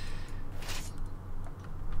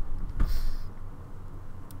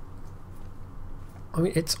 I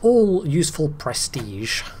mean, it's all useful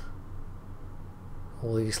prestige.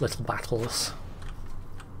 All these little battles.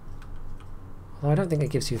 Although I don't think it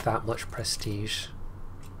gives you that much prestige.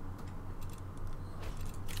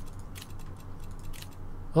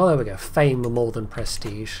 Oh, there we go. Fame more than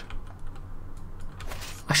prestige.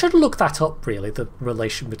 I should look that up, really, the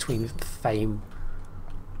relation between fame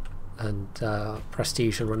and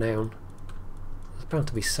prestige and renown. There's bound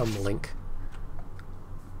to be some link.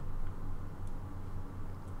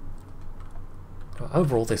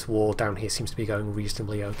 Overall, this war down here seems to be going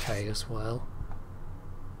reasonably okay as well.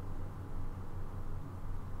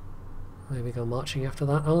 Maybe go marching after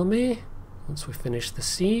that army once we finish the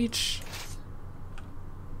siege.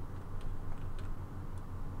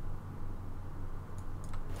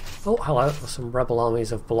 Oh, hello, some rebel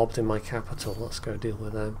armies have blobbed in my capital. Let's go deal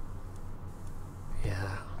with them.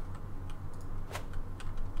 Yeah.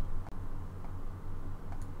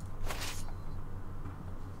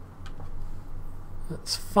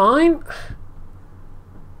 That's fine.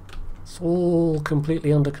 It's all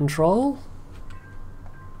completely under control.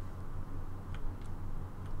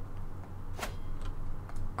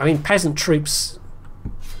 I mean, peasant troops,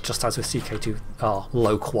 just as with CK2, are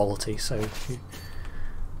low quality, so you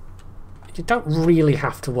don't really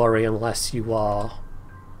have to worry unless you are,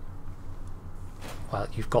 well,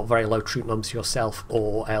 you've got very low troop numbers yourself,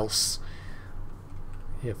 or else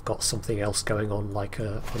you've got something else going on, like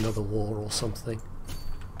another war or something.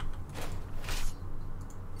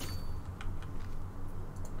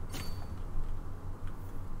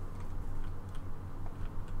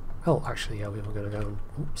 Oh, actually, yeah, we were going to go and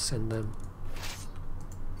send them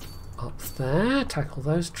up there, tackle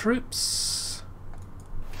those troops.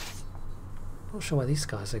 Not sure where these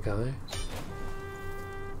guys are going.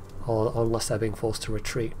 Or unless they're being forced to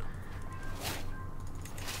retreat.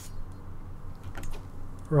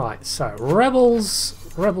 Right, so rebel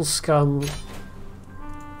scum.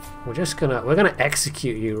 We're gonna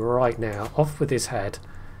execute you right now. Off with his head.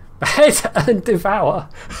 Behead and devour.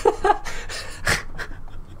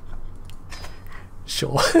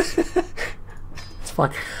 Sure. It's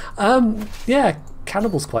fine. Yeah,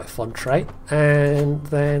 cannibal's quite a fun trait. And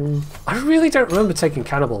then I really don't remember taking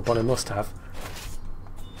cannibal, but I must have.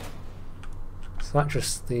 So that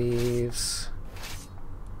just leaves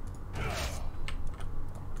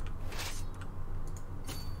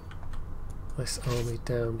this army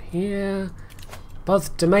down here.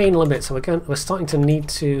 Both domain limits, so we're starting to need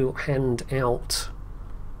to hand out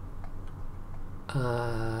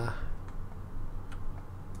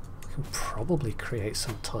we can probably create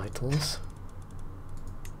some titles.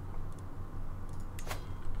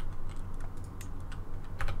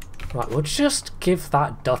 Right, we'll just give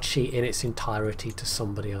that duchy in its entirety to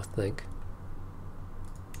somebody, I think.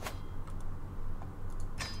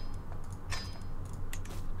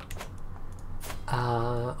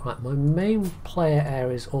 Right, my main player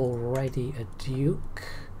heir is already a duke.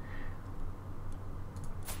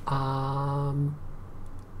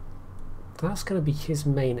 That's going to be his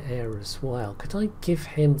main heir as well. Could I give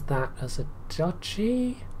him that as a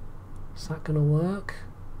duchy? Is that going to work?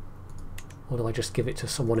 Or do I just give it to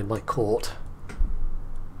someone in my court?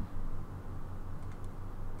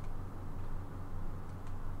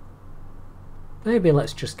 Maybe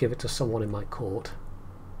let's just give it to someone in my court.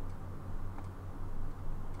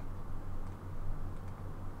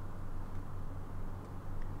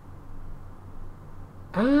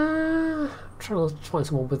 I'm trying to find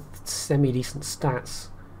someone with semi-decent stats.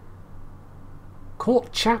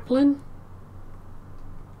 Court chaplain?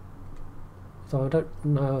 So I don't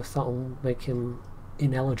know if that'll make him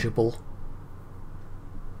ineligible.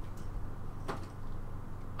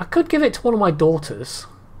 I could give it to one of my daughters.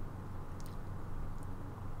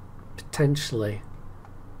 Potentially.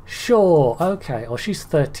 Sure, okay. Oh, she's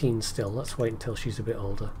 13 still. Let's wait until she's a bit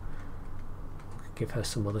older. Give her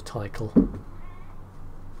some other title.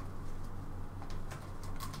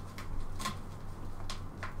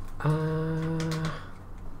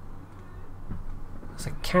 There's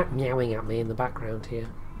a cat meowing at me in the background here.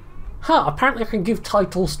 Huh, apparently I can give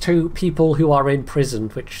titles to people who are in prison,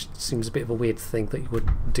 which seems a bit of a weird thing that you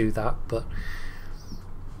would do that, but...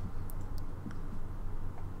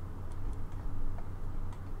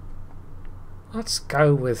 Let's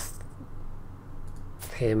go with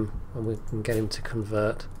him and we can get him to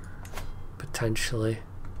convert potentially.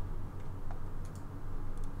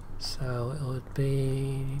 So it would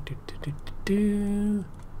be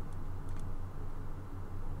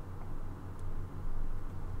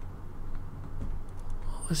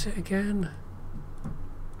what was it again?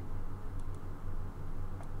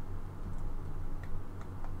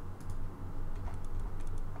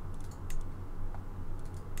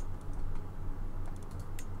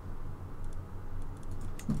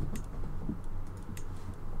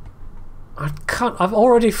 I've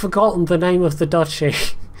already forgotten the name of the duchy.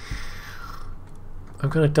 I'm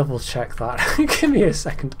going to double check that. Give me a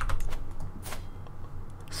second.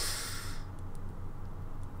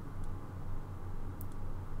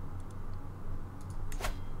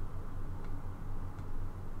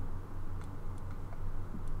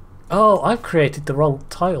 Oh, I've created the wrong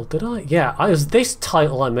title, did I? Yeah, it was this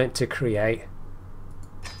title I meant to create,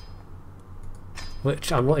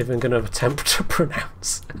 which I'm not even going to attempt to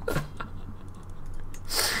pronounce.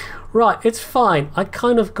 Right, it's fine. I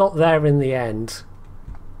kind of got there in the end.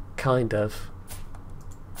 Kind of.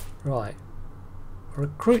 Right.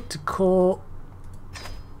 Recruit to court.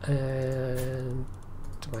 And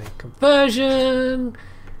domain conversion.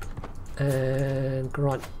 And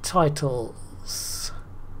grant titles.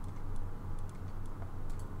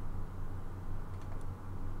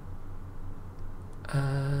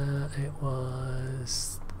 It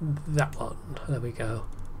was that one. There we go.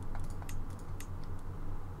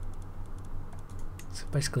 So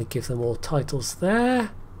basically give them all titles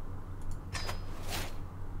there.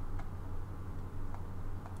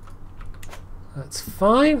 That's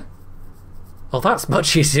fine. Oh, that's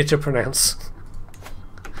much easier to pronounce.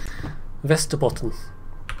 Vesterbotten.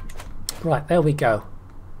 Right, there we go.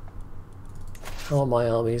 How are my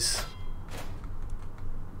armies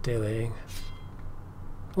doing?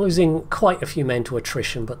 Losing quite a few men to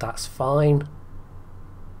attrition, but that's fine.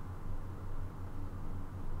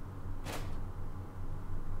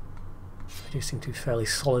 They do seem to be fairly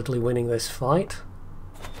solidly winning this fight.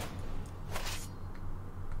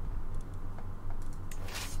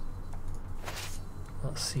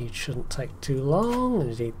 That siege shouldn't take too long.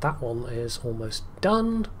 Indeed, that one is almost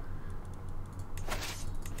done.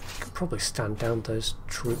 Could probably stand down those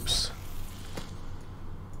troops.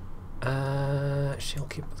 She'll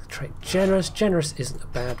keep the trait generous. Generous isn't a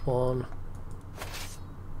bad one.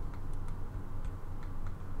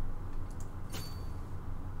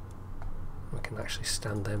 We can actually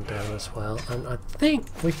stand them down as well. And I think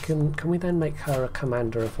we can we then make her a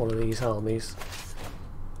commander of one of these armies?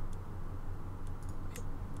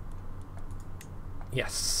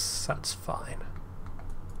 Yes, that's fine.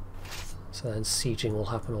 So then sieging will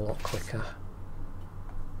happen a lot quicker.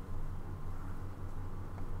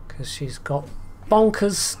 Because she's got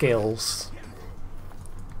bonkers skills.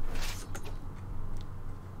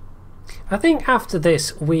 I think after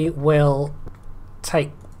this we will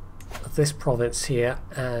take this province here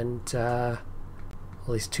and well,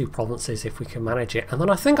 these two provinces if we can manage it, and then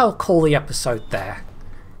I think I'll call the episode there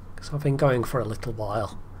because I've been going for a little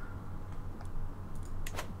while.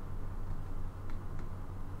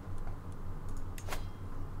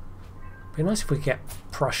 It'd be nice if we get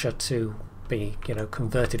Prussia to be, you know,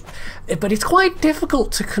 converted, but it's quite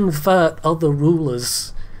difficult to convert other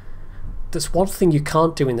rulers. That's one thing you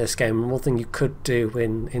can't do in this game, and one thing you could do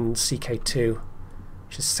in CK2,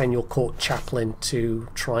 just send your court chaplain to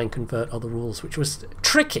try and convert other rulers, which was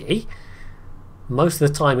tricky. Most of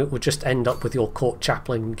the time it would just end up with your court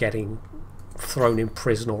chaplain getting thrown in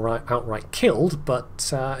prison or outright killed,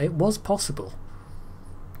 but it was possible.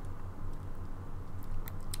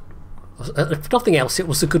 If nothing else, it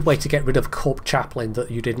was a good way to get rid of a court chaplain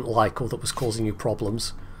that you didn't like or that was causing you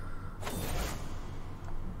problems.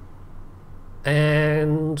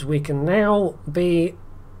 And we can now be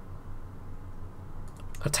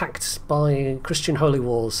attacked by Christian holy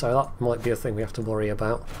wars, so that might be a thing we have to worry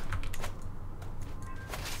about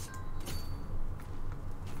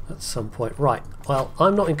at some point. Right, well,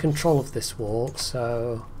 I'm not in control of this war,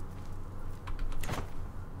 so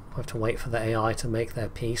I have to wait for the AI to make their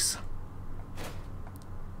peace.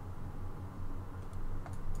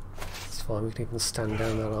 It's fine, we can even stand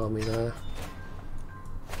down that army there.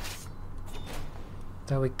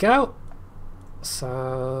 There we go.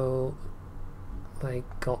 So they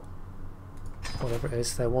got whatever it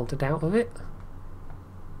is they wanted out of it.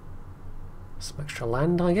 Some extra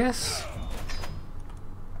land, I guess.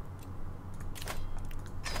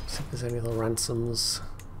 See if there's any other ransoms.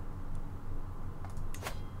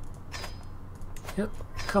 Yep,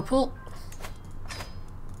 a couple.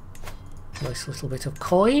 Nice little bit of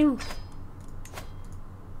coin.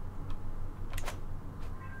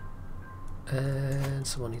 And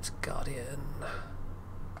someone needs a guardian.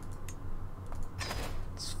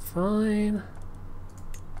 It's fine.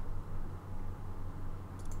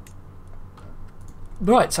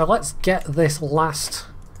 Right, so let's get this last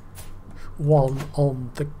one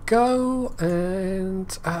on the go.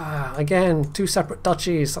 And again, 2 separate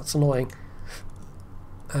duchies, that's annoying.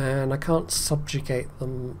 And I can't subjugate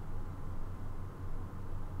them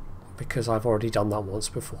because I've already done that once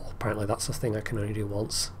before. Apparently that's a thing I can only do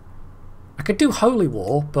once. I could do Holy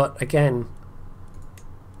War, but again,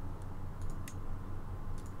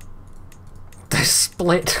 they're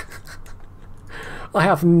split. I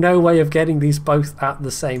have no way of getting these both at the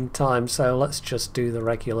same time, so let's just do the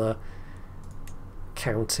regular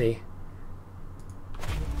county.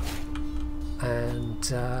 And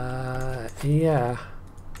yeah,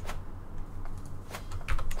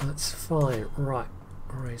 that's fine. Right,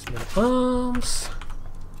 raise my arms.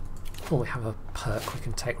 Oh, we have a perk we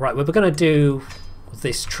can take. Right, we're going to do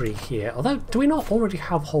this tree here. Although, do we not already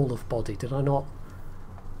have whole of body? Did I not?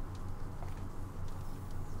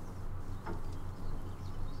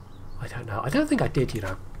 I don't know. I don't think I did, you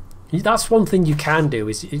know. That's one thing you can do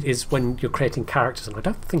is when you're creating characters, and I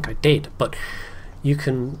don't think I did, but you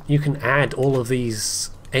can add all of these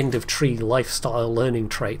end of tree lifestyle learning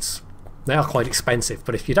traits. They are quite expensive,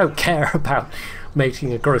 but if you don't care about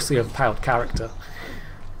making a grossly overpowered character,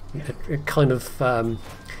 it kind of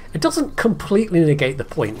it doesn't completely negate the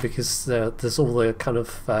point, because there's all the kind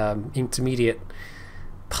of intermediate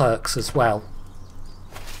perks as well,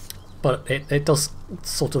 but it does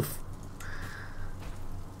sort of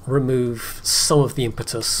remove some of the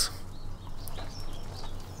impetus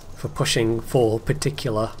for pushing for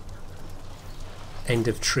particular end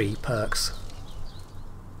of tree perks.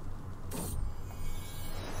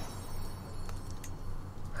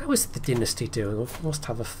 How is the dynasty doing? We must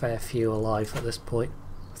have a fair few alive at this point.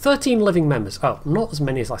 13 living members. Oh, not as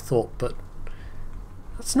many as I thought, but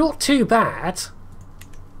that's not too bad.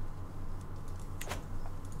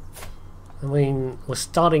 I mean, we're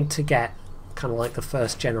starting to get kind of like the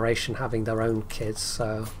first generation having their own kids,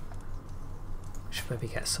 so we should maybe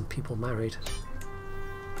get some people married.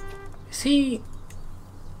 Is he...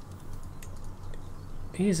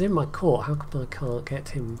 He is in my court. How come I can't get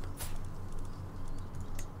him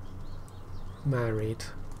married?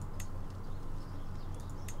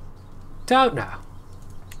 Don't know.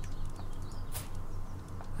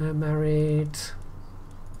 They're married.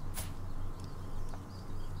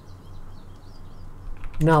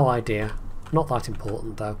 No idea. Not that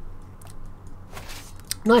important though.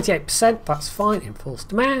 98%, that's fine. Enforced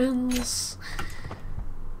demands.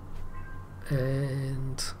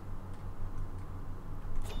 And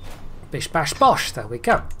bish bash bosh, there we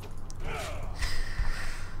go.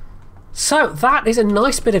 So that is a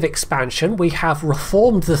nice bit of expansion. We have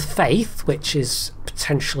reformed the faith, which is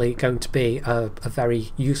potentially going to be a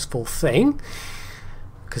very useful thing,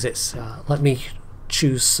 because it's let me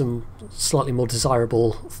choose some slightly more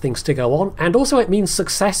desirable things to go on, and also it means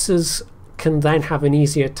successors can then have an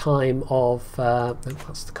easier time of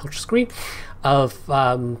that's the culture screen, of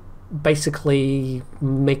basically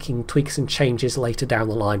making tweaks and changes later down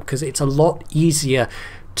the line, because it's a lot easier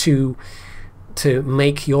to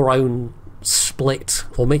make your own split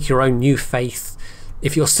or make your own new faith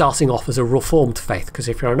if you're starting off as a reformed faith, because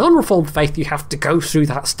if you're an unreformed faith you have to go through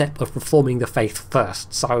that step of reforming the faith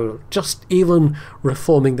first. So just even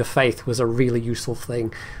reforming the faith was a really useful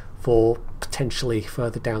thing for potentially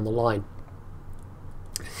further down the line.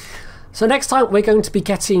 So next time we're going to be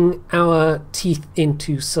getting our teeth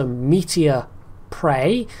into some meatier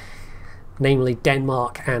prey, namely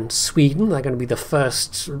Denmark and Sweden. They're going to be the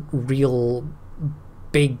first real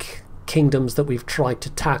big kingdoms that we've tried to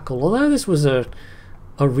tackle, although this was a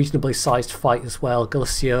reasonably sized fight as well,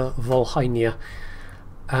 Galicia, Volhynia,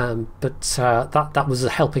 but that was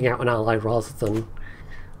helping out an ally rather than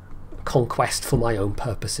conquest for my own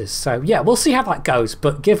purposes. So yeah, we'll see how that goes,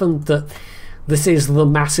 but given that this is the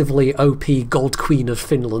massively OP Gold Queen of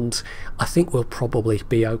Finland, I think we'll probably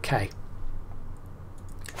be okay.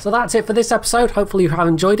 So that's it for this episode. Hopefully you have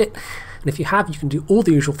enjoyed it, and if you have, you can do all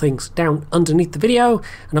the usual things down underneath the video,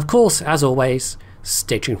 and of course, as always,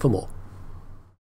 stay tuned for more.